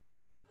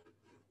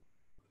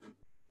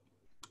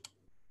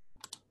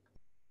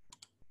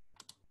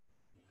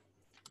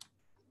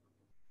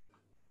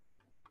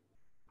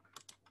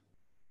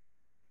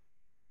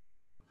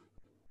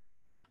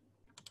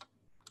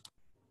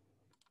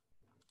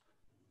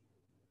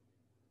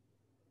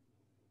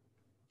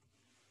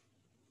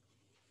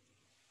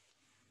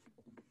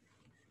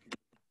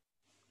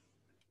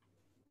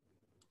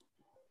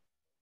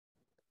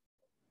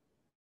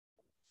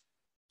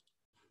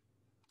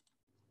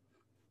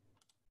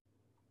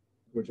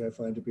 Which I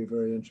find to be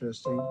very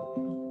interesting.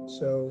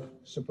 So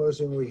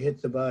supposing we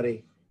hit the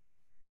body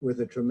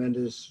with a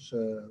tremendous,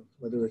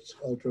 whether it's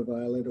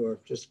ultraviolet or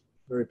just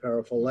very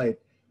powerful light,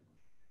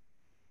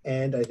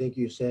 and I think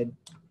you said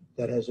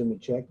that hasn't been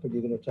checked, but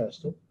you're going to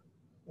test it.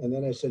 And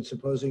then I said,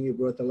 supposing you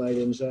brought the light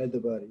inside the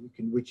body,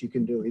 which you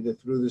can do either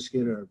through the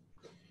skin or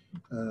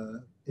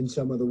in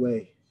some other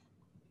way.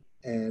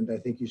 And I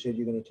think you said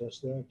you're going to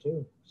test that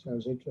too.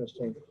 Sounds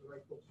interesting.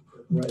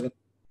 Right.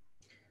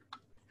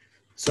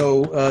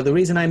 So the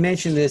reason I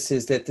mentioned this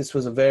is that this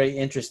was a very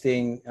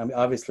interesting,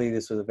 obviously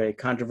this was a very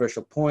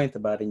controversial point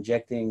about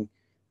injecting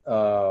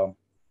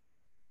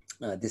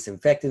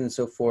disinfectant and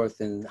so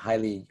forth, and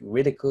highly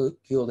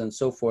ridiculed and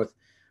so forth.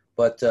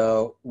 But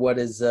what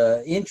is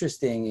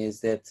interesting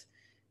is that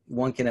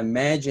one can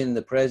imagine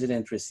the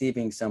president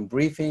receiving some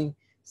briefing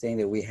saying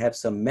that we have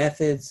some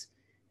methods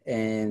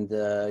and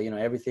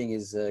everything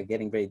is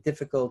getting very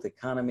difficult,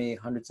 economy,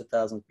 hundreds of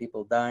thousands of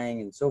people dying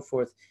and so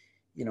forth.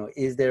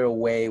 Is there a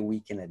way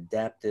we can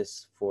adapt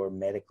this for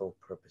medical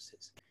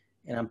purposes?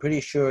 And I'm pretty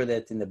sure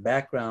that in the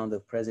background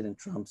of President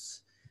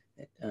Trump's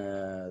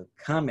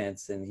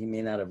comments, and he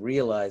may not have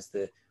realized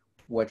that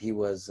what he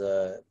was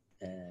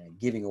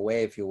giving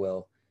away, if you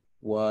will,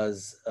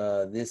 was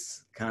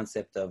this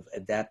concept of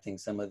adapting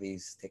some of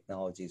these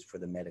technologies for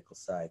the medical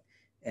side.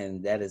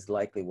 And that is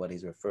likely what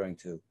he's referring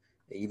to.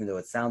 Even though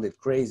it sounded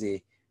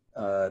crazy,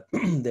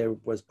 there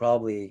was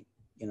probably,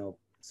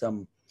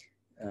 some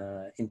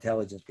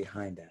intelligence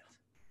behind that.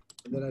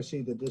 And then I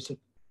see the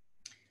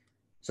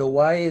So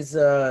why is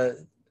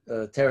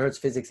terahertz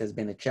physics has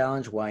been a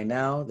challenge? Why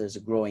now? There's a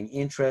growing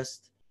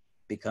interest,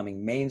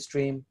 becoming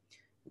mainstream.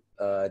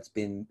 It's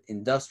been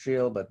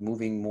industrial, but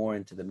moving more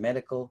into the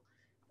medical,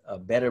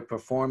 better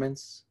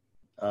performance,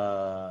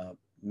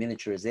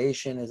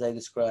 miniaturization, as I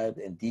described,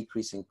 and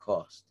decreasing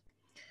cost.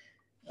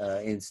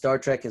 In Star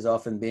Trek has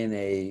often been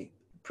a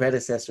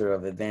predecessor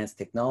of advanced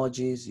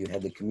technologies. You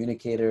had the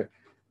communicator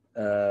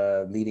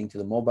leading to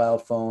the mobile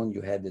phone.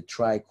 You had the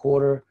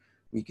tricorder.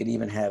 We could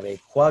even have a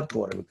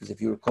quadcorder, because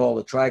if you recall,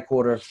 the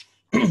tricorder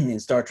in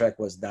Star Trek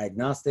was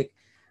diagnostic,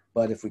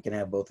 but if we can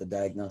have both a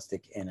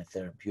diagnostic and a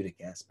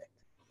therapeutic aspect.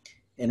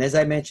 And as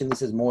I mentioned,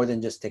 this is more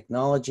than just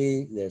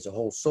technology. There's a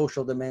whole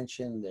social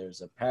dimension.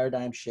 There's a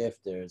paradigm shift.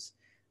 There's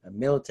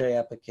military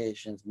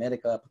applications,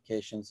 medical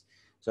applications.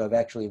 So I've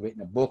actually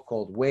written a book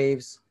called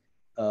Waves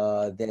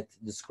that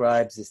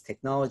describes this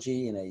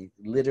technology in a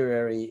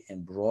literary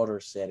and broader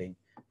setting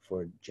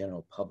for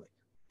general public.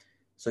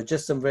 So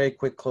just some very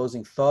quick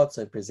closing thoughts.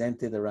 I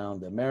presented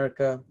around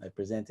America. I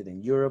presented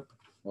in Europe,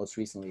 most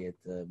recently at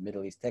the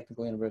Middle East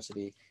Technical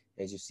University.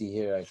 As you see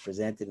here, I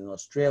presented in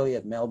Australia,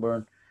 at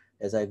Melbourne,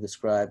 as I've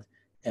described,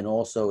 and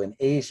also in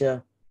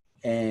Asia.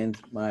 And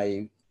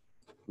my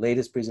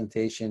latest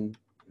presentation,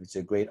 it's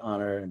a great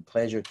honor and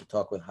pleasure to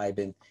talk with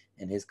Haibin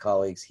and his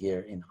colleagues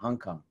here in Hong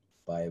Kong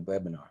by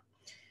webinar.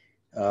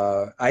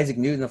 Isaac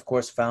Newton, of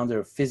course, founder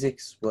of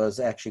physics,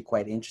 was actually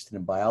quite interested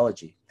in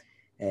biology.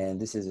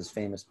 And this is his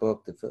famous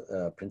book,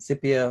 the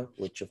Principia,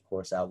 which of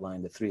course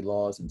outlined the 3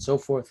 laws and so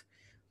forth.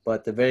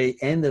 But the very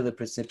end of the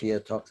Principia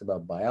talks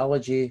about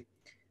biology,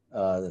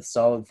 the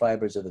solid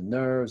fibers of the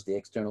nerves, the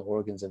external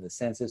organs of the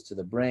senses to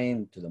the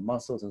brain, to the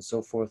muscles and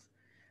so forth.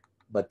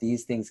 But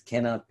these things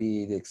cannot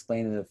be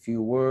explained in a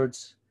few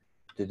words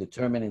to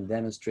determine and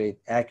demonstrate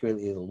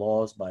accurately the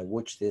laws by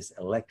which this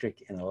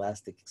electric and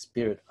elastic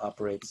spirit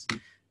operates.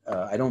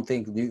 I don't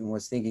think Newton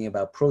was thinking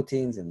about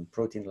proteins and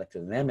protein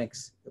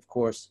electrodynamics, of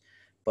course,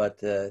 but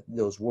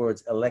those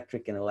words,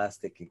 electric and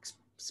elastic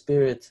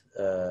spirit,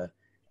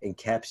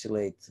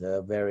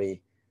 encapsulate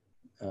very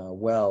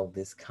well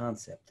this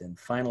concept. And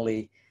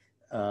finally,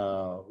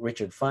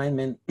 Richard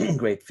Feynman,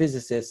 great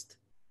physicist,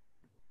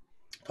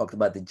 talked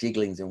about the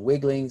jigglings and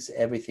wigglings.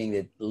 Everything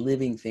that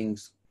living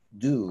things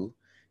do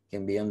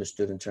can be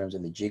understood in terms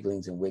of the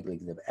jigglings and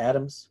wigglings of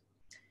atoms.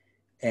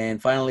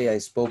 And finally, I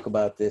spoke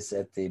about this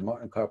at the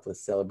Martin Karplus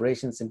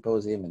Celebration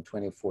Symposium in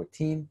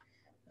 2014.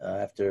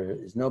 After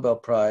his Nobel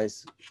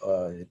Prize,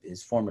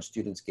 his former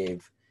students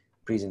gave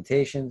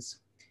presentations.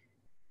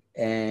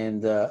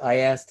 And I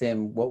asked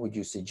him, what would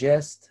you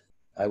suggest?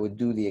 I would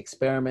do the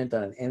experiment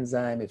on an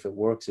enzyme. If it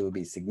works, it would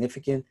be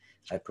significant.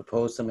 I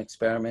proposed some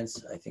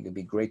experiments. I think it'd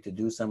be great to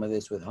do some of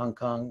this with Hong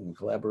Kong in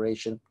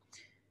collaboration.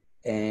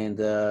 And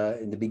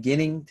in the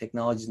beginning,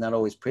 technology is not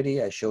always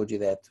pretty. I showed you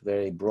that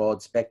very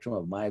broad spectrum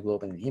of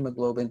myoglobin and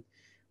hemoglobin.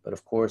 But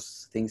of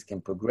course, things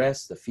can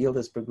progress. The field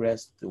has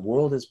progressed. The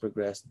world has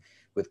progressed.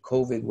 With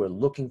COVID, we're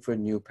looking for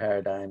new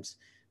paradigms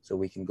so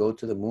we can go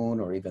to the moon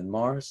or even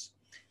Mars.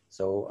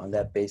 So on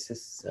that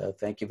basis,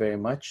 thank you very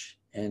much,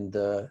 and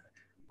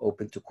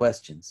open to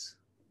questions.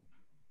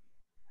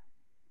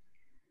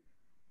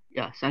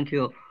 Yeah, thank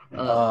you.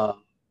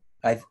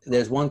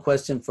 There's one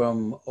question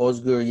from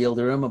Özgür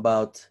Yildirim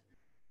about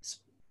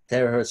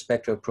terahertz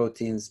spectra of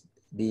proteins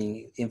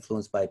being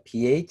influenced by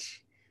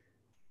pH,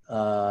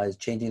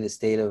 changing the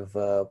state of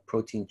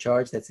protein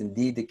charge. That's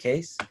indeed the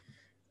case.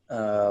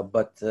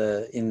 But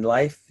in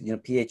life,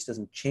 pH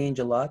doesn't change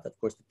a lot. Of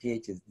course, the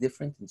pH is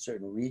different in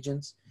certain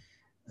regions.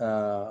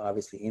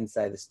 Obviously,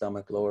 inside the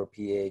stomach, lower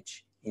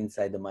pH.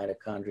 Inside the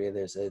mitochondria,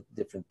 there's a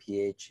different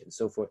pH and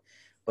so forth.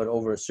 But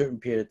over a certain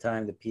period of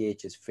time, the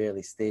pH is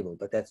fairly stable.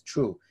 But that's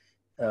true.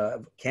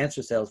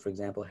 Cancer cells, for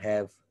example,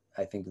 have,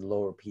 I think, the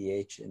lower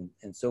pH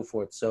and so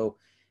forth. So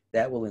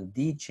that will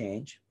indeed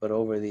change. But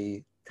over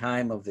the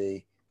time of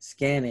the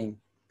scanning,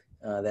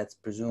 that's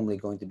presumably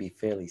going to be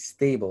fairly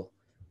stable.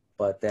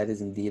 But that is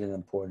indeed an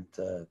important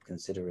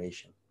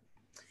consideration.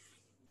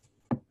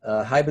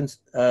 Haibin,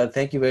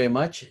 thank you very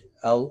much.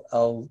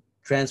 I'll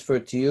transfer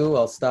it to you.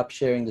 I'll stop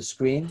sharing the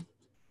screen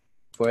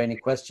for any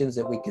questions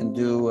that we can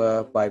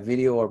do by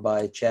video or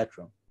by chat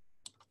room.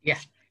 Yeah.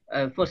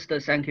 First,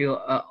 thank you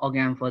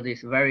again for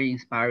this very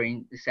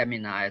inspiring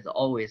seminar, as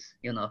always,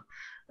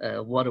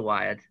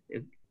 worldwide.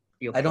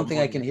 I don't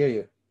think I can hear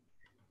you.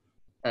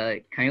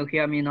 Can you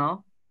hear me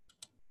now?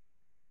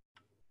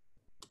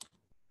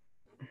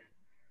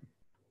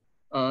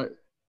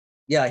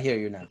 Yeah, I hear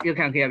you now. You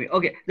can hear me.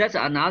 Okay, that's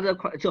another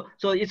question.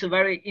 So it's a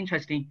very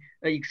interesting,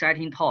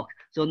 exciting talk.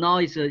 So now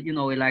it's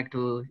we like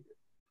to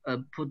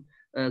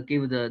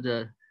give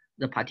the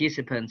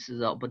participants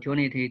the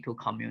opportunity to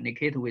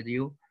communicate with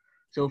you.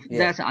 So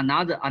yes. That's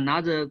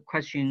another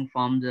question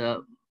from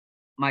the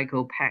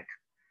Michael Peck.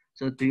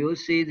 So do you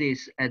see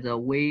this as a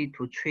way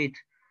to treat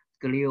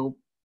glioblastomas?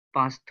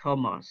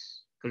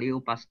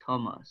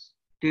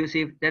 Do you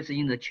see that's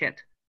in the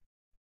chat?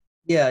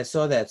 Yeah, I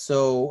saw that.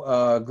 So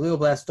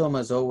glioblastoma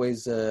is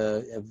always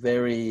a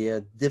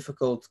very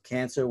difficult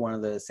cancer, one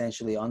of the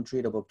essentially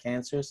untreatable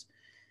cancers.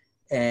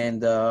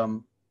 And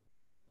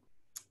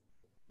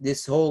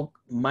this whole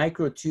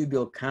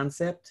microtubule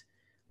concept,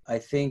 I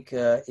think,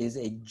 is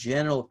a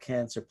general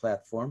cancer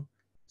platform.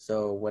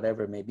 So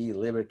whatever it may be,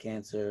 liver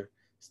cancer,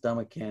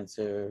 stomach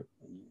cancer,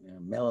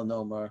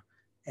 melanoma,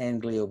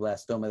 and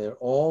glioblastoma,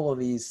 all of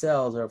these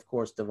cells are, of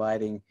course,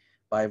 dividing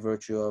by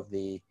virtue of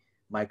the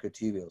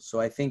microtubules. So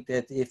I think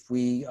that if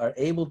we are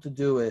able to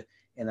do an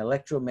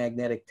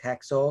electromagnetic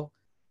taxol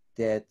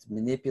that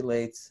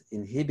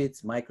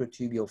inhibits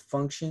microtubule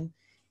function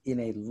in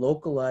a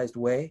localized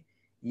way,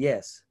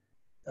 yes,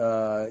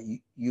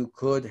 you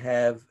could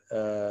have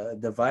a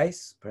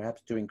device,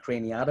 perhaps during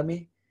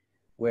craniotomy,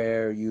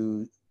 where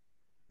you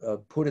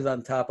put it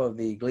on top of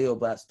the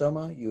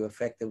glioblastoma. You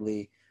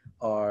effectively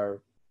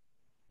are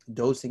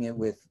dosing it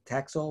with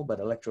Taxol, but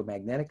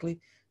electromagnetically.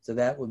 So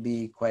that would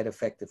be quite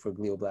effective for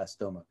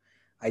glioblastoma.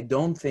 I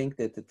don't think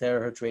that the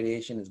terahertz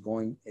radiation is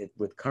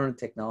with current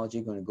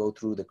technology, going to go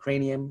through the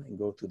cranium and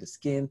go through the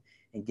skin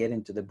and get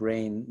into the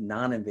brain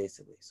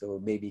non-invasively. So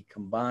it may be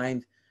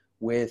combined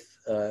with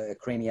a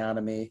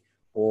craniotomy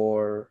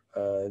or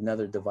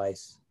another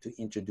device to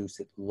introduce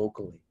it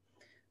locally.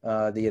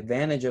 The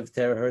advantage of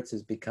terahertz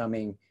is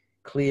becoming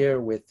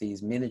clear with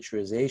these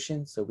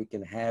miniaturizations, so we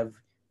can have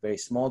very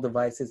small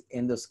devices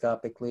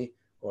endoscopically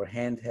or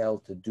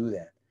handheld to do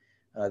that.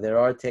 There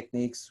are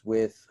techniques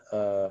with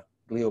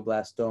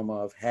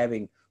glioblastoma of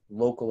having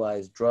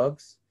localized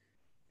drugs,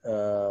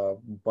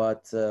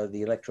 but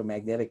the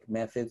electromagnetic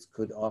methods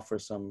could offer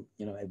some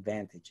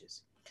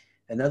advantages.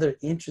 Another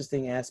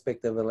interesting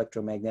aspect of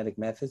electromagnetic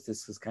methods,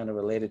 this is kind of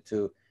related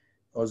to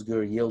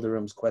Özgür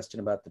Yıldırım's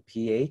question about the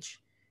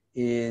pH,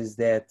 is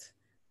that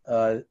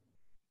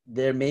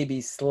there may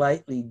be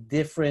slightly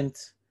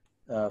different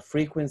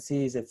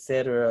frequencies,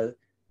 etc.,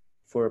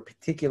 for a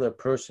particular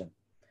person.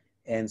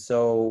 And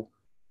so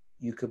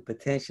you could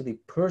potentially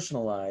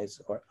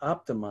personalize or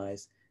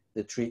optimize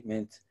the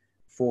treatment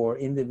for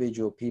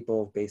individual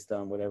people based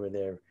on whatever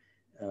their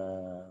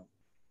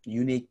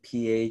unique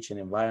pH and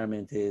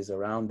environment is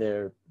around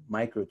their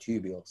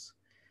microtubules.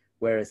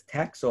 Whereas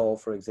Taxol,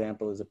 for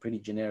example, is a pretty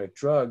generic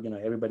drug.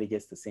 Everybody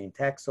gets the same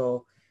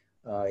Taxol.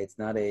 It's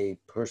not a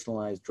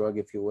personalized drug,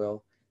 if you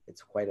will.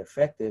 It's quite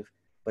effective,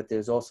 but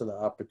there's also the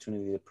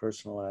opportunity to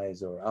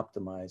personalize or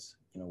optimize,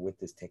 with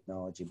this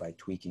technology by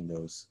tweaking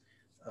those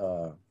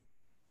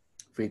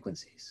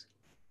frequencies.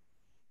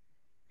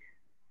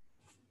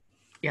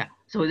 Yeah,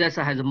 so that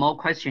has more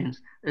questions.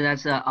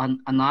 That's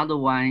another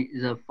one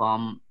is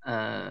from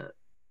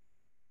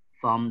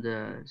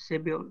the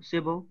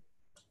Sybil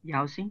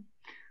Yao-Xin.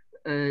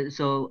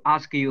 So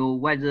ask you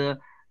whether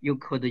you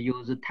could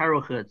use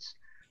terahertz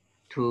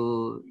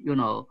to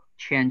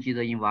change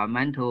the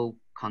environmental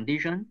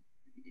condition,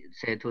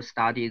 say to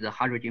study the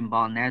hydrogen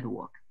bond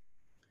network.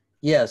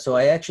 Yeah, so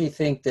I actually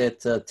think that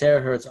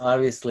terahertz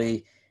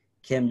obviously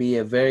can be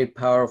a very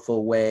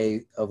powerful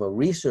way of a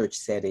research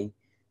setting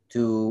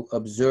to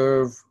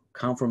observe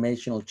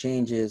conformational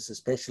changes,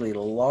 especially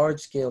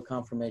large-scale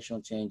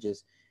conformational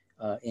changes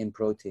in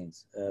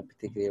proteins,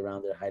 particularly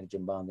around their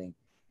hydrogen bonding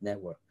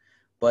network.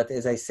 But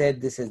as I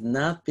said, this has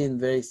not been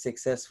very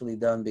successfully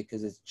done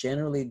because it's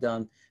generally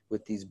done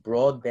with these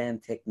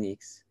broadband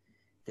techniques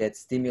that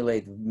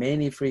stimulate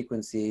many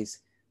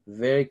frequencies,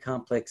 very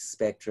complex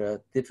spectra,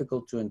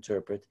 difficult to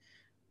interpret.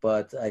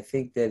 But I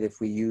think that if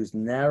we use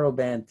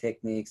narrowband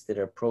techniques that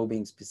are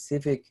probing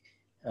specific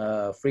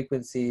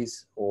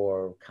frequencies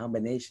or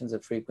combinations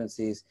of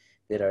frequencies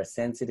that are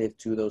sensitive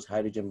to those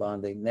hydrogen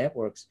bonding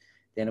networks,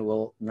 then it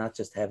will not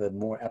just have a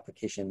more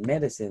application in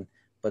medicine,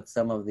 but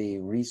some of the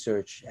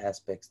research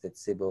aspects that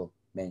Sybil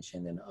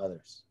mentioned and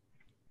others.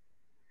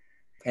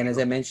 And as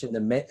I mentioned,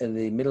 the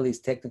Middle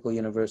East Technical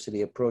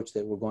University approach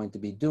that we're going to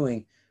be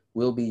doing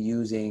will be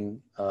using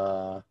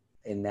a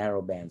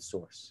narrowband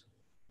source.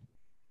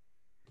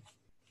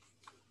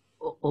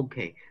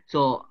 Okay,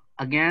 so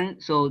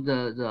again, so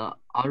the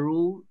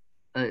Aru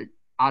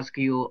ask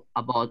you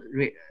about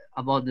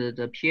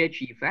the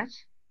pH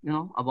effects,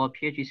 about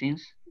pH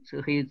things.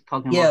 So he's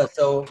talking about. Yeah,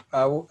 so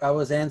I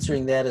was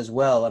answering that as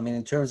well. I mean,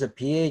 in terms of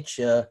pH,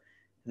 the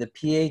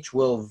pH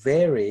will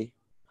vary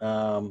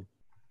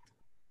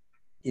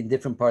in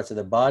different parts of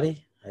the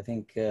body. I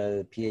think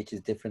pH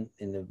is different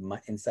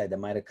inside the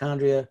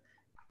mitochondria.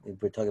 If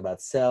we're talking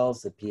about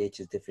cells, the pH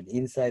is different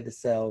inside the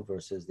cell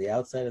versus the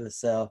outside of the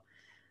cell.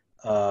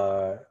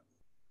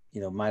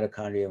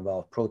 Mitochondria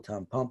involve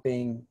proton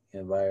pumping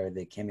via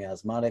the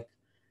chemiosmotic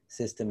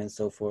system and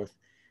so forth.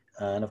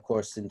 And of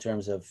course, in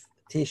terms of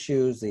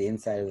tissues, the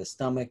inside of the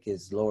stomach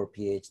is lower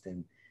pH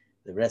than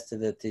the rest of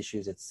the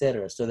tissues,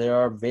 etc. So there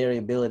are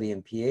variability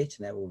in pH,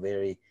 and that will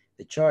vary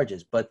the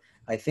charges. But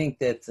I think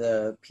that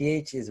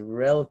pH is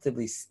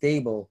relatively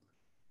stable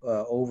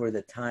over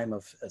the time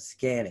of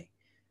scanning.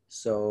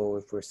 So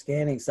if we're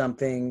scanning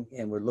something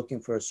and we're looking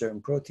for a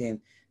certain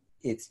protein,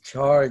 its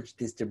charge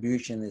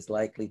distribution is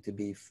likely to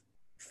be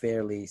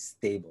fairly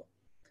stable.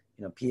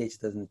 pH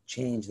doesn't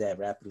change that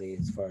rapidly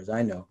as far as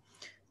I know.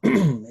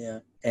 Yeah.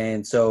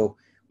 And so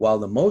while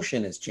the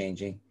motion is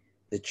changing,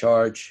 the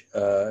charge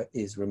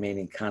is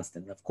remaining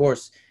constant. Of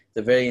course,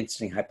 the very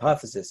interesting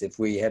hypothesis, if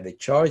we have the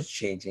charge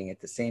changing at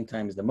the same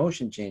time as the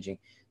motion changing,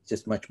 it's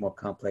just much more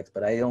complex.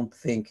 But I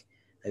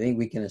think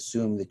we can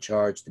assume the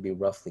charge to be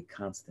roughly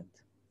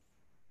constant.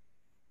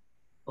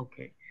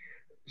 Okay,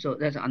 so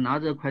that's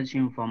another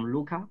question from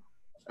Luca.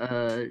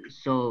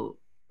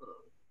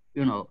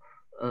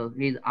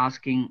 He's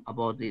asking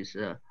about this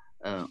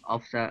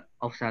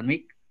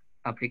ophthalmic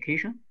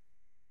application.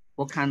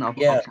 What kind of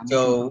ophthalmic?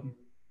 So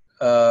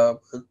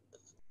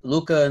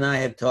Luca and I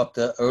had talked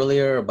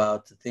earlier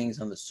about things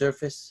on the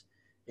surface.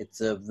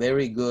 It's a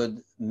very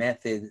good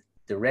method,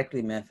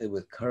 directly method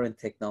with current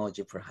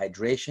technology for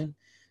hydration.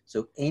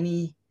 So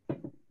any,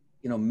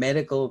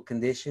 medical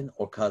condition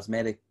or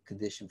cosmetic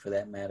condition for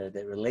that matter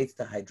that relates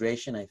to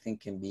hydration, I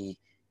think can be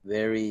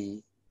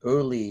very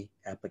early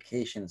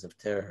applications of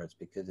terahertz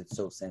because it's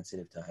so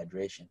sensitive to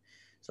hydration.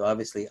 So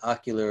obviously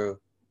ocular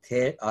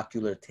tears,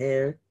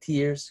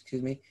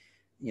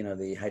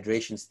 the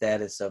hydration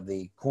status of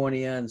the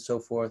cornea and so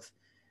forth,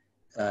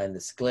 and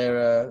the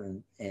sclera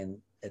and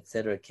et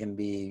cetera can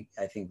be,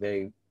 I think,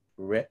 very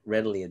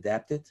readily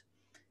adapted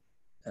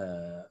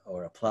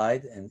or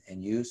applied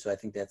and used. So I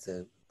think that's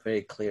a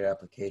very clear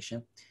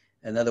application.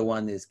 Another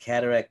one is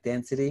cataract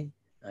density.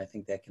 I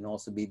think that can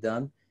also be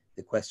done.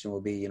 The question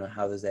will be,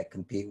 how does that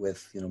compete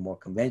with, more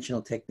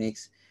conventional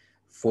techniques?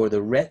 For the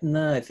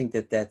retina, I think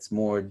that's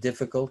more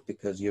difficult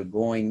because you're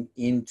going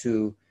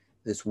into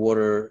this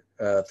water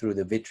through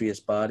the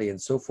vitreous body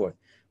and so forth.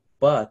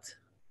 But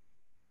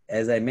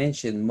as I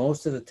mentioned,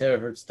 most of the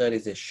terahertz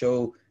studies that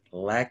show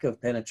lack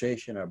of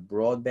penetration are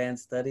broadband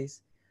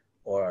studies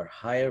or are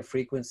higher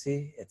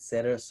frequency, et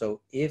cetera.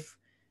 So if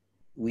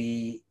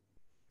we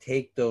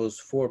take those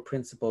 4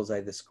 principles I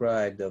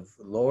described of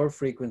lower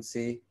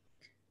frequency,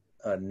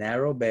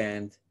 narrow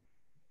band,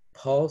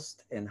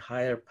 pulsed, and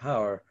higher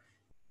power,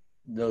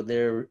 though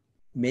there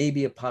may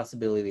be a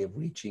possibility of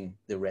reaching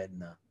the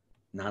retina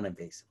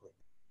non-invasively.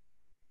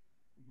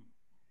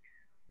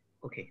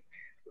 Okay,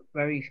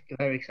 very,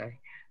 very exciting.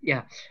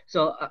 Yeah,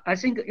 so I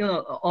think,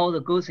 all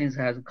the good things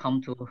has come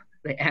to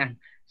the end.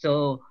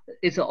 So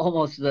it's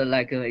almost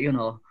like,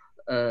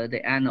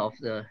 the end of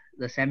the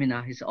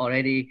seminar is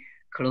already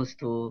close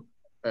to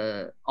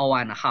hour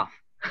and a half.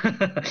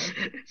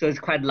 So it's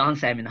quite long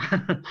seminar.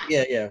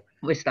 Yeah.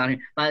 We're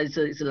starting, but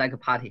it's like a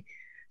party.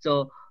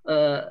 So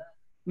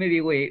maybe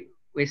we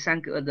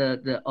thank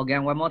the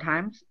again one more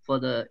time for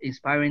the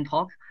inspiring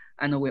talk,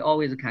 and we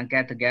always can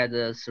get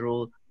together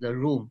through the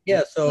room.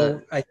 Yeah,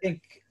 so I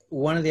think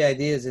one of the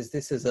ideas is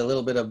this is a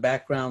little bit of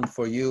background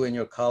for you and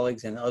your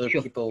colleagues and other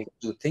people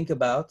to think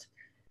about.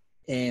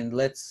 And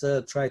let's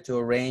try to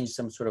arrange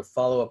some sort of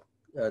follow-up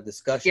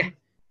discussion,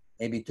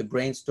 maybe to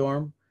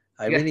brainstorm.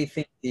 I really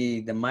think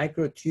the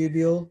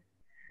microtubule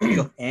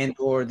and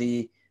or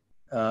the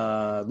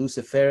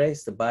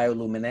luciferase, the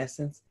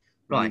bioluminescence,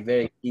 would be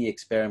very key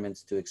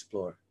experiments to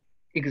explore.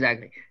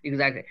 Exactly.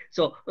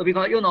 So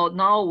because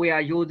now we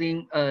are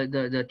using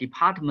the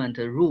department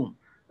room.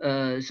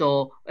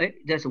 So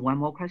there's one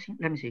more question.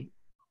 Let me see.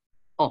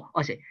 Oh,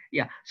 I see.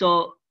 Yeah.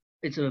 So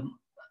it's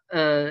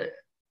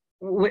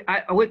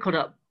we could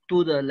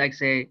do the, like,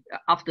 say,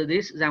 after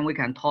this, then we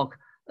can talk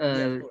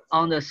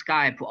on the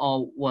Skype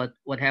or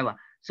whatever.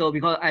 So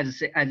because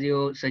as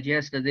you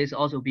suggested, this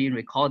also being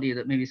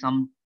recorded, maybe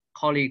some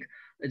colleague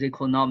they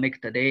could not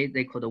make today,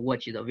 they could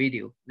watch the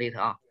video later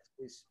on.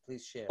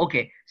 Please share.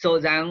 Okay, so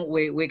then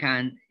we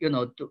can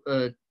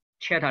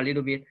chat a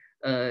little bit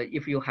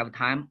if you have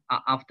time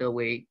after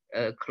we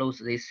close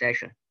this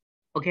session.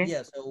 Okay.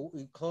 Yeah. So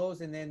we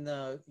close and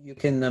then you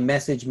can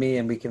message me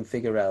and we can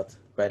figure out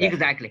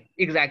Exactly.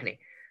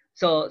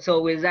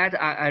 So with that,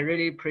 I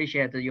really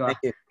appreciate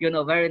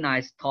your very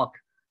nice talk.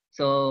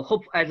 So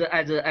hope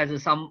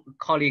as some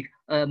colleague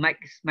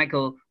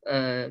Michael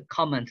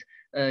comment,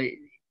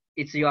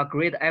 it's your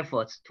great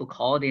efforts to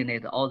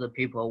coordinate all the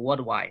people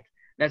worldwide.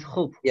 Let's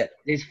hope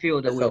this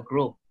field will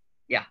grow.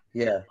 Yeah.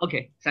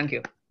 Okay. Thank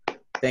you.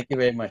 Thank you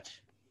very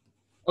much.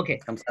 Okay.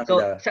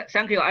 So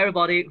thank you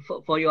everybody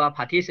for your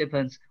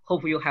participants.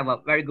 Hope you have a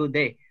very good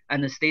day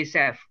and stay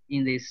safe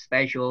in this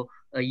special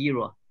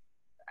era.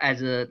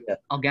 As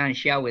Organ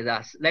share with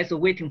us, let's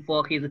waiting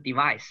for his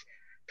device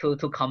to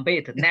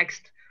combat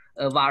next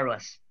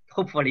virus.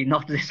 Hopefully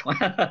not this one.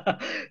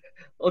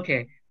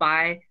 Okay.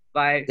 Bye.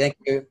 Thank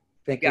you.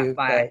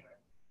 Bye.